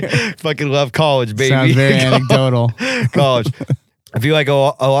 Probably fucking love college, baby. Sounds very anecdotal. College. I feel like a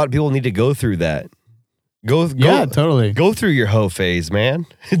lot of people need to go through that. Totally. Go through your hoe phase, man.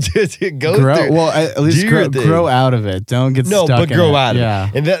 Just go grow, through. well, at least grow out of it. Don't get stuck but in grow it. out of Yeah.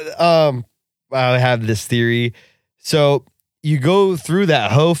 it. And that I have this theory. So you go through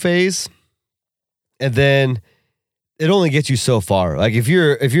that hoe phase, and then it only gets you so far. Like if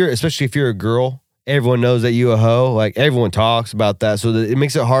you're especially if you're a girl, everyone knows that you a hoe. Like everyone talks about that, so that it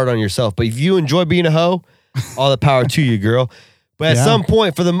makes it hard on yourself. But if you enjoy being a hoe, all the power to you, girl. But at some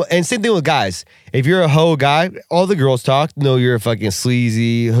point, and same thing with guys. If you're a hoe guy, all the girls talk. No, you're a fucking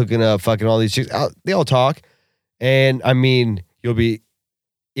sleazy, hooking up, fucking all these chicks. They all talk. And I mean, you'll be,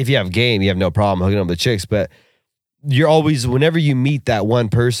 if you have game, you have no problem hooking up with chicks. But you're always, whenever you meet that one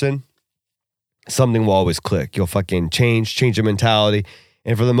person, something will always click. You'll fucking change your mentality.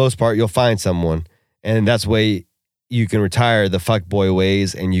 And for the most part, you'll find someone. And that's way you can retire the fuckboy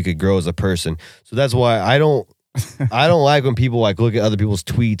ways and you could grow as a person. So that's why I don't like when people like look at other people's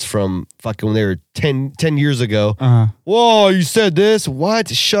tweets from fucking when they were 10 years ago. Whoa, you said this? What?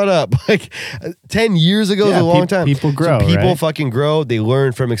 Shut up. Like 10 years ago is a long time. People grow. So people right? fucking grow. They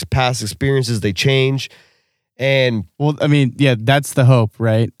learn from past experiences. They change. And well, I mean, yeah, that's the hope,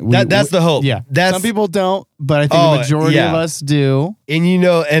 right? That's the hope. Yeah. That's, some people don't, but I think the majority of us do. And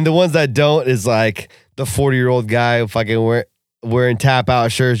and the ones that don't is like the 40-year-old guy who fucking wearing tap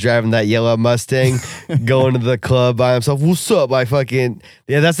out shirts, driving that yellow Mustang, going to the club by himself. What's up? That's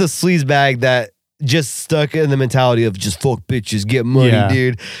the sleaze bag that just stuck in the mentality of just fuck bitches, get money,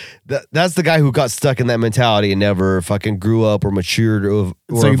 dude. That's the guy who got stuck in that mentality and never fucking grew up or matured or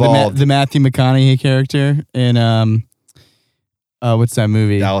like evolved. The Matthew McConaughey character in what's that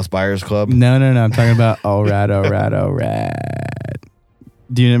movie? Dallas Buyers Club. No. I'm talking about All Right.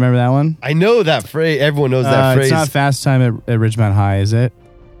 Do you remember that one? I know that phrase. Everyone knows that phrase. It's not Fast Time at Ridgemont High, is it?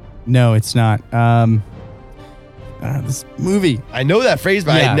 No, it's not. This movie. I know that phrase,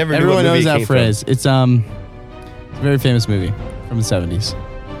 but I never knew what movie everyone knows that came phrase. from. It's a very famous movie from the 70s.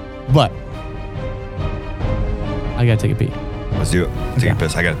 But I gotta take a pee. Let's do it. Take a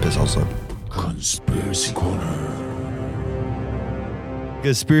piss. I gotta piss also. Conspiracy Corner.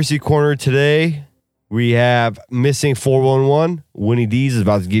 Conspiracy Corner today. We have Missing 411. Winnie D's is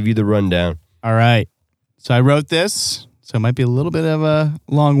about to give you the rundown. All right. So I wrote this, so it might be a little bit of a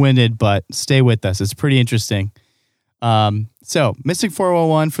long-winded, but stay with us. It's pretty interesting. So Missing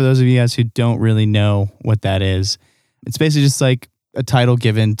 411, for those of you guys who don't really know what that is, it's basically just like a title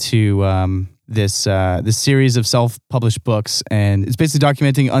given to this series of self-published books, and it's basically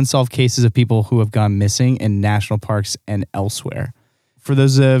documenting unsolved cases of people who have gone missing in national parks and elsewhere. For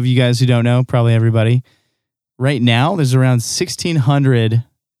those of you guys who don't know, probably everybody, right now there's around 1,600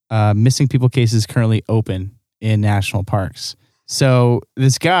 missing people cases currently open in national parks. So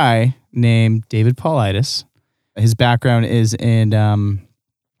this guy named David Paulides, his background is in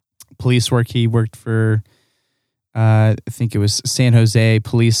police work. He worked for, I think it was San Jose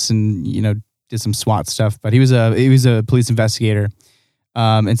police, and did some SWAT stuff. But he was a police investigator,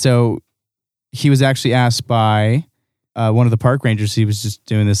 and so he was actually asked by one of the park rangers. He was just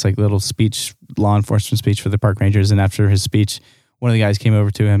doing this like little speech, law enforcement speech for the park rangers. And after his speech, one of the guys came over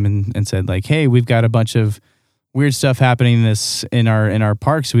to him and said like, "Hey, we've got a bunch of weird stuff happening in our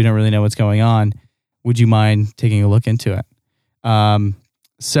park, so we don't really know what's going on. Would you mind taking a look into it?"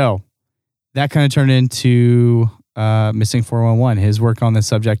 So that kind of turned into Missing 411. His work on the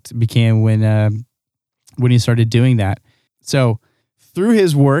subject began when he started doing that. So through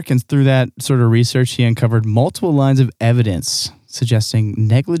his work and through that sort of research, he uncovered multiple lines of evidence suggesting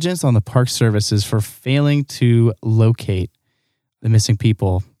negligence on the park services for failing to locate the missing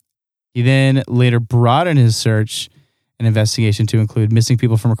people. He then later broadened his search and investigation to include missing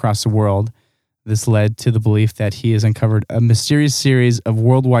people from across the world. This led to the belief that he has uncovered a mysterious series of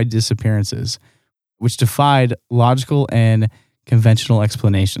worldwide disappearances, which defied logical and conventional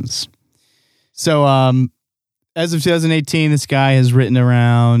explanations. So, as of 2018, this guy has written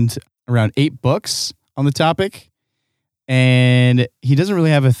around 8 books on the topic, and he doesn't really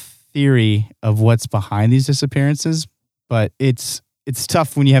have a theory of what's behind these disappearances, but it's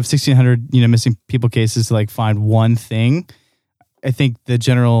tough when you have 1,600 missing people cases to like find one thing. I think the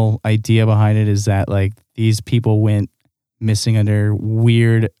general idea behind it is that like these people went missing under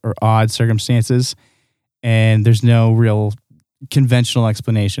weird or odd circumstances, and there's no real conventional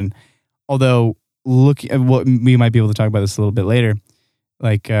explanation. Although, look at what we might be able to talk about this a little bit later.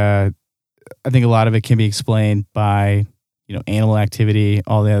 Like, I think a lot of it can be explained by, animal activity,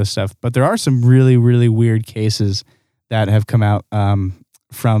 all the other stuff. But there are some really, really weird cases that have come out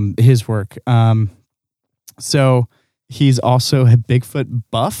from his work. So he's also a Bigfoot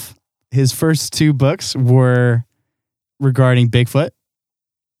buff. His first 2 books were regarding Bigfoot,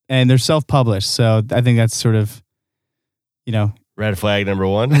 and they're self-published. So I think that's sort of, Red flag number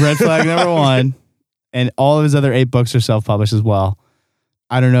 1. red flag number 1. And all of his other 8 books are self-published as well.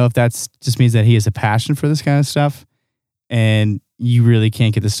 I don't know if that's just means that he has a passion for this kind of stuff, and you really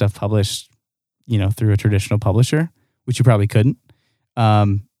can't get this stuff published, through a traditional publisher, which you probably couldn't.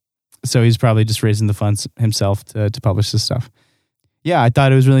 So he's probably just raising the funds himself to publish this stuff. Yeah, I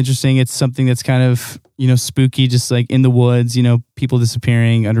thought it was really interesting. It's something that's kind of, spooky, just like in the woods, people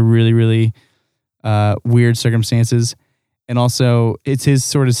disappearing under really, really weird circumstances. And also, it's his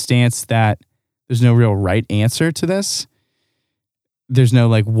sort of stance that there's no real right answer to this. There's no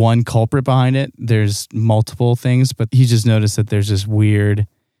like one culprit behind it. There's multiple things, but he just noticed that there's this weird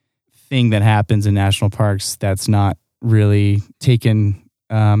thing that happens in national parks that's not really taken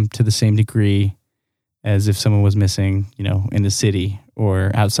to the same degree as if someone was missing, in the city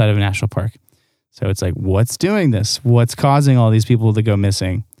or outside of a national park. So it's like, what's doing this? What's causing all these people to go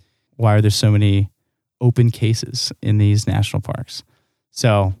missing? Why are there so many open cases in these national parks?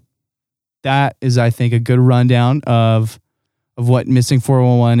 So that is, I think, a good rundown of what missing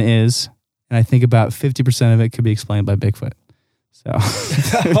 411 is. And I think about 50% of it could be explained by Bigfoot. So,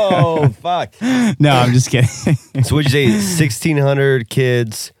 Oh, fuck. no, I'm just kidding. So what'd you say? 1,600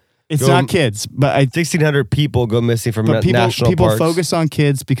 kids. It's not kids, but 1,600 people go missing from national people parks. focus on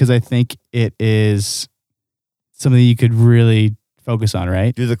kids because I think it is something you could really focus on,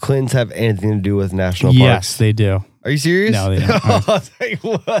 right? Do the Clintons have anything to do with national parks? Yes, they do. Are you serious? No, they don't. I was like,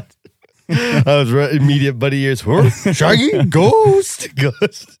 what? I was right, immediate buddy ears. Shaggy, ghost.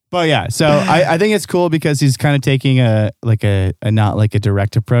 But yeah, so I think it's cool because he's kind of taking a not like a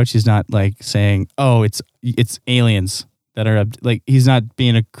direct approach. He's not like saying, oh, it's aliens that are like, he's not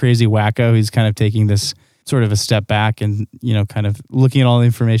being a crazy wacko. He's kind of taking this sort of a step back and, kind of looking at all the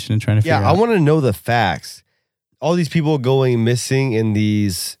information and trying to figure out. Yeah, I want to know the facts. All these people going missing in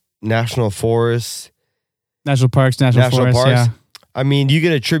these national forests. National parks, national forests, parks. yeah. I mean, you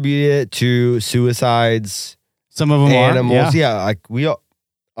can attribute it to suicides. Some of them animals. are. Yeah,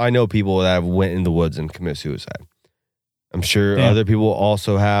 I know people that have went in the woods and commit suicide. I'm sure other people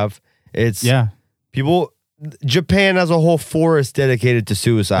also have. People. Japan has a whole forest dedicated to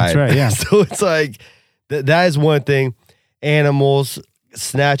suicide. That's right, yeah. So it's like, that is one thing. Animals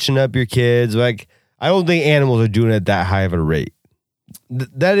snatching up your kids. Like, I don't think animals are doing it at that high of a rate.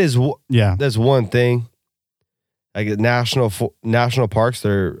 That's one thing. Like national parks,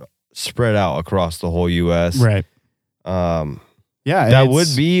 they're spread out across the whole U.S. Right. That would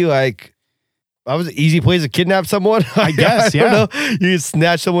be like, that was an easy place to kidnap someone. I guess, I don't know. You can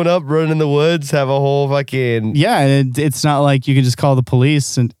snatch someone up, run in the woods, have a whole fucking... Yeah, and it's not like you can just call the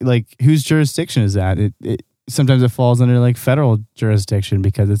police and like, whose jurisdiction is that? Sometimes it falls under like federal jurisdiction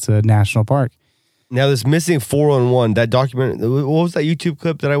because it's a national park. Now this missing 411, that document, what was that YouTube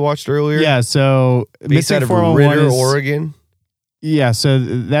clip that I watched earlier? Yeah, so based out of Ritter, Oregon. Yeah, so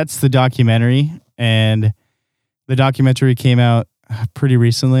that's the documentary, and the documentary came out pretty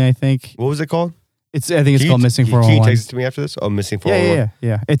recently, I think. What was it called? I think it's called Missing 411. Can you text it to me after this? Oh, Missing 411.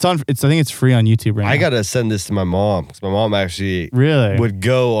 Yeah. It's on. I think it's free on YouTube right now. I gotta send this to my mom because my mom actually would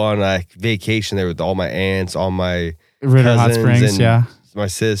go on a vacation there with all my aunts, all my Ritter Hot Springs, and my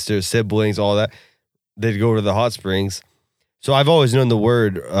sisters, siblings, all that. They'd go to the hot springs. So I've always known the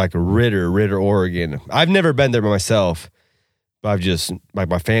word like Ritter, Oregon. I've never been there by myself, but I've just, like,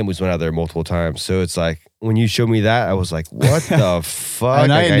 my family's went out there multiple times. So it's like, when you showed me that, I was like, what the fuck?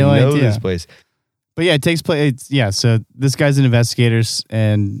 And I had no know idea. This place. But yeah, it takes place. So this guy's an investigator,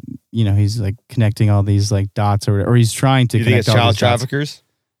 and he's like connecting all these like dots, or he's trying to. You think it's child traffickers?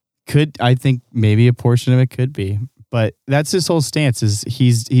 I think maybe a portion of it could be, but that's his whole stance. Is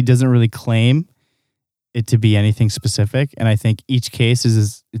he doesn't really claim it to be anything specific, and I think each case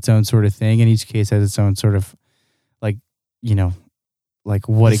is its own sort of thing, and each case has its own sort of like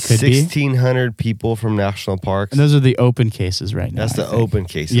what it could 1,600 people from national parks. And those are the open cases right now. That's the open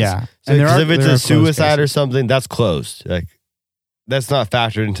cases. Yeah. So, if it's a suicide or something, that's closed. Like, that's not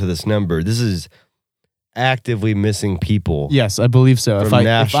factored into this number. This is actively missing people. Yes, I believe so. If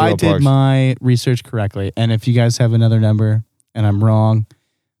I did my research correctly, and if you guys have another number and I'm wrong,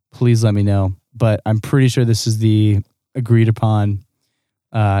 please let me know. But I'm pretty sure this is the agreed upon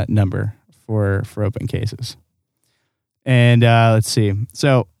number for open cases. And let's see.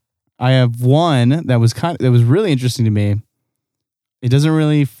 So I have one that was really interesting to me. It doesn't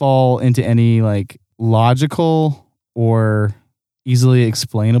really fall into any like logical or easily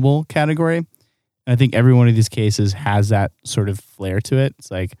explainable category. And And I think every one of these cases has that sort of flair to it.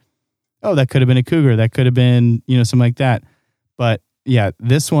 It's like, oh, that could have been a cougar. That could have been, something like that. But yeah,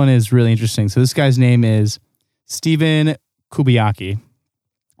 this one is really interesting. So this guy's name is Stephen Kubiaki.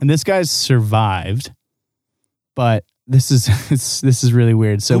 And this guy's survived, but this is really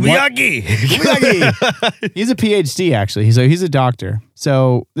weird. So Kubiaki! Kubiaki! He's a PhD, actually. He's a doctor.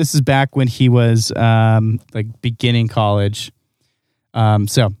 So this is back when he was beginning college.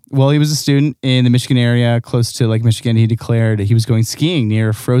 While he was a student in the Michigan area, close to Lake Michigan, he declared he was going skiing near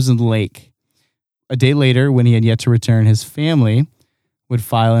a frozen lake. A day later, when he had yet to return, his family would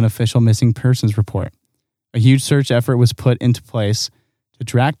file an official missing persons report. A huge search effort was put into place to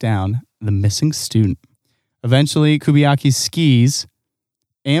track down the missing student. Eventually, Kubiaki's skis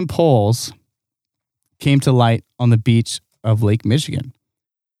and poles came to light on the beach of Lake Michigan.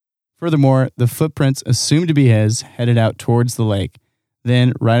 Furthermore, the footprints assumed to be his headed out towards the lake.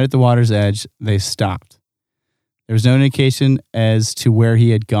 Then, right at the water's edge, they stopped. There was no indication as to where he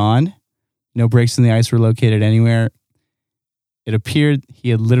had gone. No breaks in the ice were located anywhere. It appeared he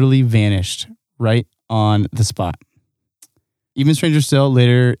had literally vanished right on the spot. Even stranger still,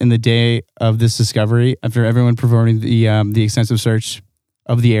 later in the day of this discovery, after everyone performing the extensive search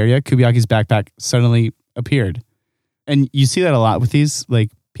of the area, Kubiaki's backpack suddenly appeared. And you see that a lot with these. Like,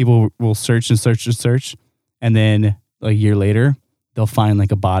 people will search and search and search, and then a year later, they'll find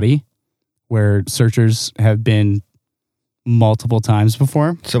like a body where searchers have been multiple times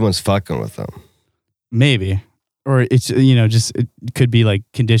before. Someone's fucking with them. Maybe. Or it's, it could be like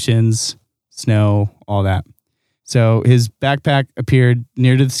conditions, snow, all that. So his backpack appeared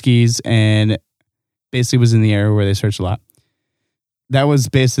near to the skis and basically was in the area where they searched a lot. That was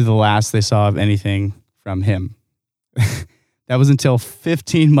basically the last they saw of anything from him. That was until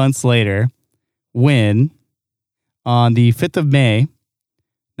 15 months later when, on the 5th of May,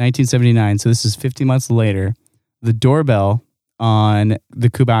 1979, so this is 15 months later, the doorbell on the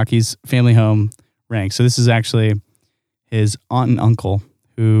Kubiaki's family home rang. So this is actually his aunt and uncle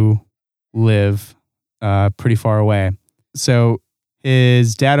who live pretty far away. So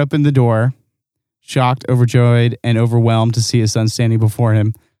his dad opened the door, shocked, overjoyed, and overwhelmed to see his son standing before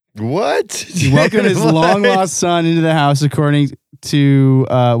him. What? He welcomed his long-lost son into the house, according to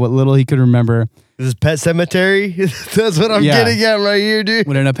what little he could remember. This is Pet Cemetery? That's what I'm getting at right here, dude.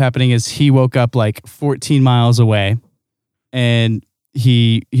 What ended up happening is he woke up like 14 miles away, and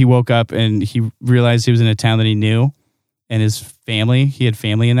he woke up and he realized he was in a town that he knew, and he had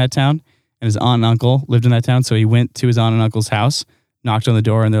family in that town. And his aunt and uncle lived in that town. So he went to his aunt and uncle's house, knocked on the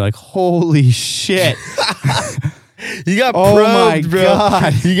door, and they're like, holy shit. You got oh probed, my bro.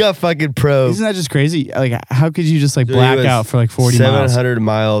 God. You got fucking probed. Isn't that just crazy? Like, how could you just black out for like 40 miles? 700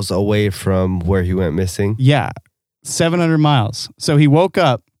 miles away from where he went missing. Yeah. 700 miles. So he woke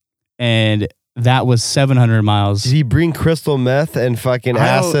up and that was 700 miles. Did he bring crystal meth and fucking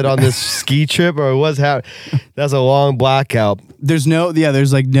acid on this ski trip, or what's happening? That's a long blackout. There's no. And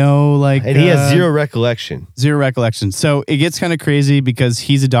he has zero recollection. Zero recollection. So it gets kind of crazy because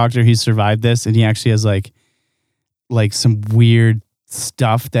he's a doctor. He's survived this, and he actually has like some weird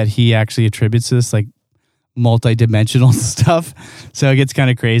stuff that he actually attributes to this, like multi-dimensional stuff. So it gets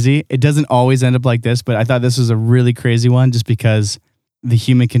kind of crazy. It doesn't always end up like this, but I thought this was a really crazy one just because the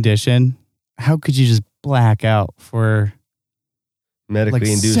human condition. How could you just black out for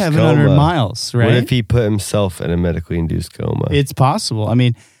medically induced 700 coma. miles, right? What if he put himself in a medically induced coma? It's possible. I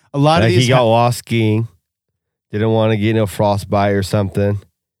mean, a lot of these... he got lost skiing, didn't want to get no frostbite or something.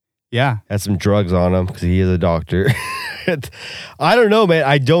 Yeah. Had some drugs on him because he is a doctor. I don't know, man.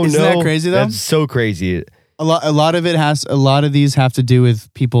 I don't know. Isn't that crazy, though? That's so crazy. A lot of these have to do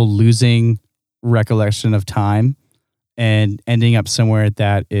with people losing recollection of time and ending up somewhere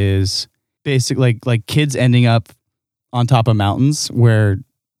that is basically like kids ending up on top of mountains where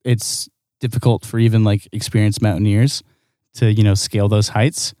it's difficult for even like experienced mountaineers to, scale those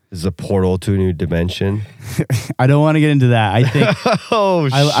heights. This is a portal to a new dimension. I don't want to get into that. I think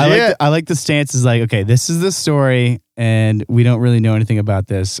shit. I like the stance is like, okay, this is the story and we don't really know anything about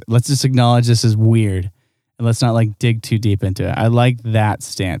this. Let's just acknowledge this is weird and let's not like dig too deep into it. I like that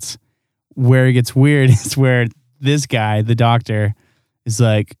stance. Where it gets weird is where this guy, the doctor, is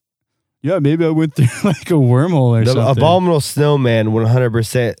like, yeah, maybe I went through like a wormhole or something. The abominable snowman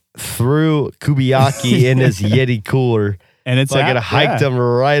 100% threw Kubiaki in his Yeti cooler. And it's like hiked him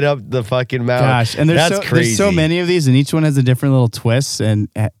right up the fucking mountain. Gosh, and crazy. There's so many of these, and each one has a different little twist and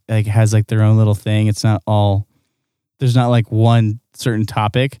like has like their own little thing. It's not all, there's not like one certain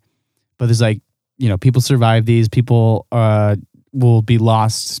topic, but there's like, people survive these. People will be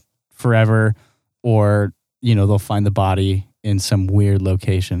lost forever, or they'll find the body in some weird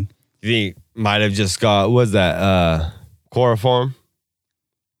location. You think might have just got, what was that, chloroform?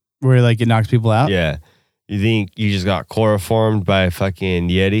 Where like it knocks people out? Yeah. You think you just got chloroformed by a fucking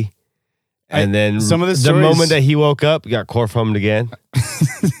Yeti? And then some of the the stories- moment that he woke up, he got chloroformed again.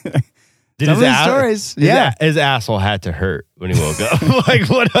 Did Some of the stories, yeah. His asshole had to hurt when he woke up. Like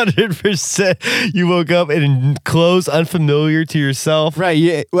 100%. You woke up in clothes unfamiliar to yourself. Right.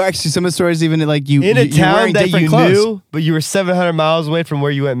 Yeah. Well, actually, some of the stories even like you In a you're town wearing that different you clothes. knew, but you were 700 miles away from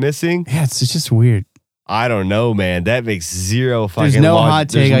where you went missing. Yeah, it's just weird. I don't know, man. That makes zero fucking There's no hot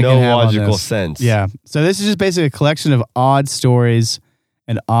take there's I no can have on logical this. sense. Yeah. So this is just basically a collection of odd stories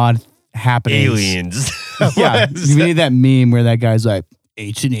and odd happenings. Aliens. Yeah. We need that meme where that guy's like,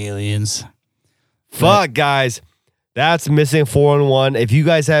 ancient aliens. Fuck, guys. That's Missing 411. If you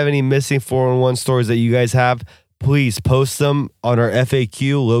guys have any Missing 411 stories that you guys have, please post them on our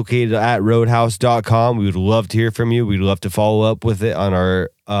FAQ located at roadhouse.com. We would love to hear from you. We'd love to follow up with it on our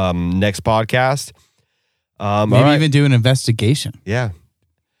next podcast. Maybe all right. even do an investigation. Yeah.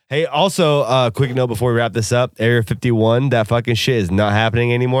 Hey, also, quick note before we wrap this up. Area 51, that fucking shit is not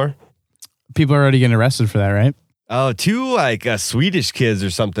happening anymore. People are already getting arrested for that, right? Oh, two like Swedish kids or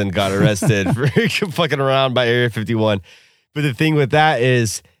something got arrested for fucking around by Area 51. But the thing with that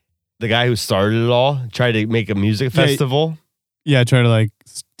is the guy who started it all tried to make a music festival. Yeah, try to like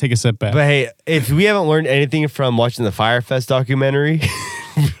take a step back. But hey, if we haven't learned anything from watching the Firefest documentary,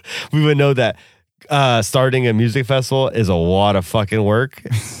 we would know that starting a music festival is a lot of fucking work,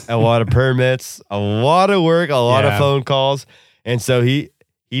 a lot of permits, a lot of work, a lot of phone calls. And so he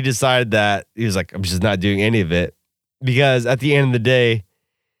decided that he was like, I'm just not doing any of it. Because at the end of the day,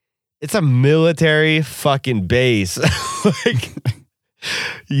 it's a military fucking base. Like,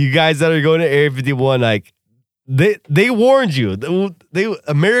 you guys that are going to Area 51, like, they warned you.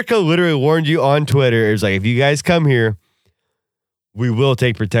 America literally warned you on Twitter. It was like, if you guys come here, we will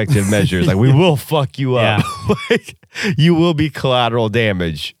take protective measures. Like, we will fuck you up. Yeah. Like, you will be collateral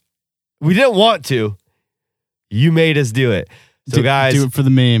damage. We didn't want to. You made us do it. So, guys, do it for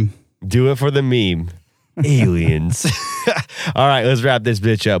the meme. do it for the meme. Aliens. All right, let's wrap this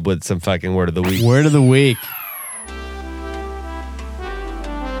bitch up with some fucking word of the week. Word of the week.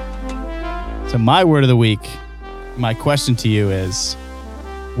 So my word of the week, my question to you is,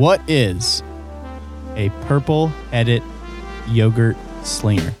 what is a purple-headed yogurt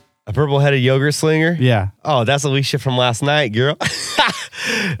slinger? A purple-headed yogurt slinger? Yeah. Oh, that's Alicia from last night, girl.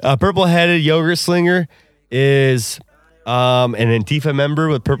 A purple-headed yogurt slinger is an Antifa member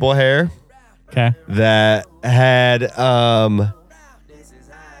with purple hair Okay. that had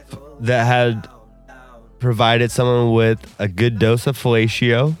provided someone with a good dose of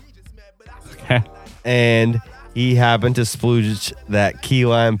fellatio, Okay. and he happened to splooge that key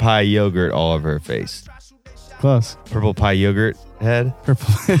lime pie yogurt all over her face. Close. Purple pie yogurt head.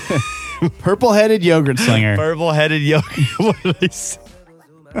 Purple-headed yogurt slinger. Purple-headed yogurt. What did I say?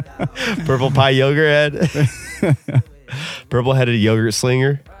 Purple pie yogurt head. Purple-headed yogurt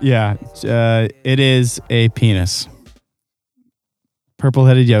slinger. Yeah. It is a penis.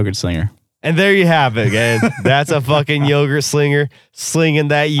 Purple-headed yogurt slinger. And there you have it, again. That's a fucking yogurt slinger slinging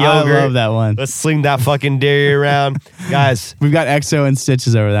that yogurt. I love that one. Let's sling that fucking dairy around. Guys, We've got EXO and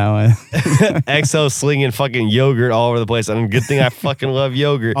Stitches over that one. EXO slinging fucking yogurt all over the place. I mean, good thing I fucking love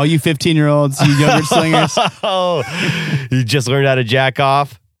yogurt. All you 15-year-olds, you yogurt slingers. Oh, you just learned how to jack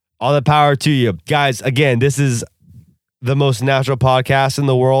off. All the power to you. Guys, again, this is the most natural podcast in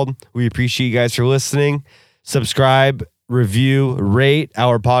the world. We appreciate you guys for listening. Subscribe, review, rate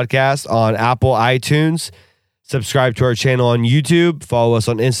our podcast on Apple iTunes. Subscribe to our channel on YouTube. Follow us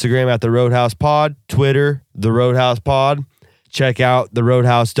on Instagram at The Roadhouse Pod, Twitter, The Roadhouse Pod. Check out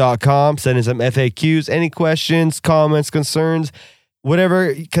theroadhouse.com. Send in some FAQs, any questions, comments, concerns,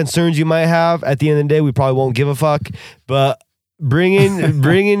 whatever concerns you might have. At the end of the day, we probably won't give a fuck, but bring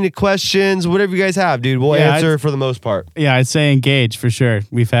in the questions, whatever you guys have, dude. We'll answer for the most part. Yeah, I'd say engage for sure.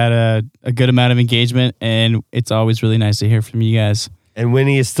 We've had a good amount of engagement, and it's always really nice to hear from you guys. And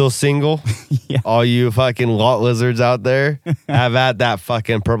Winnie is still single. Yeah. All you fucking lot lizards out there, have at that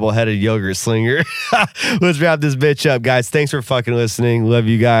fucking purple-headed yogurt slinger. Let's wrap this bitch up, guys. Thanks for fucking listening. Love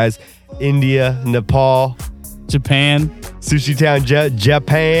you guys. India, Nepal, Japan. Sushi Town,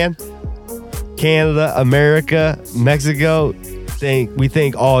 Japan, Canada, America, Mexico. We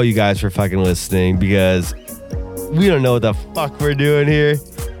thank all you guys for fucking listening, because we don't know what the fuck we're doing here,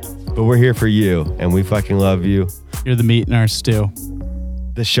 but we're here for you, and we fucking love you. You're the meat in our stew.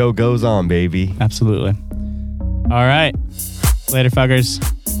 The show goes on, baby. Absolutely. All right. Later, fuckers.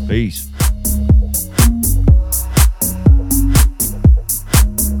 Peace.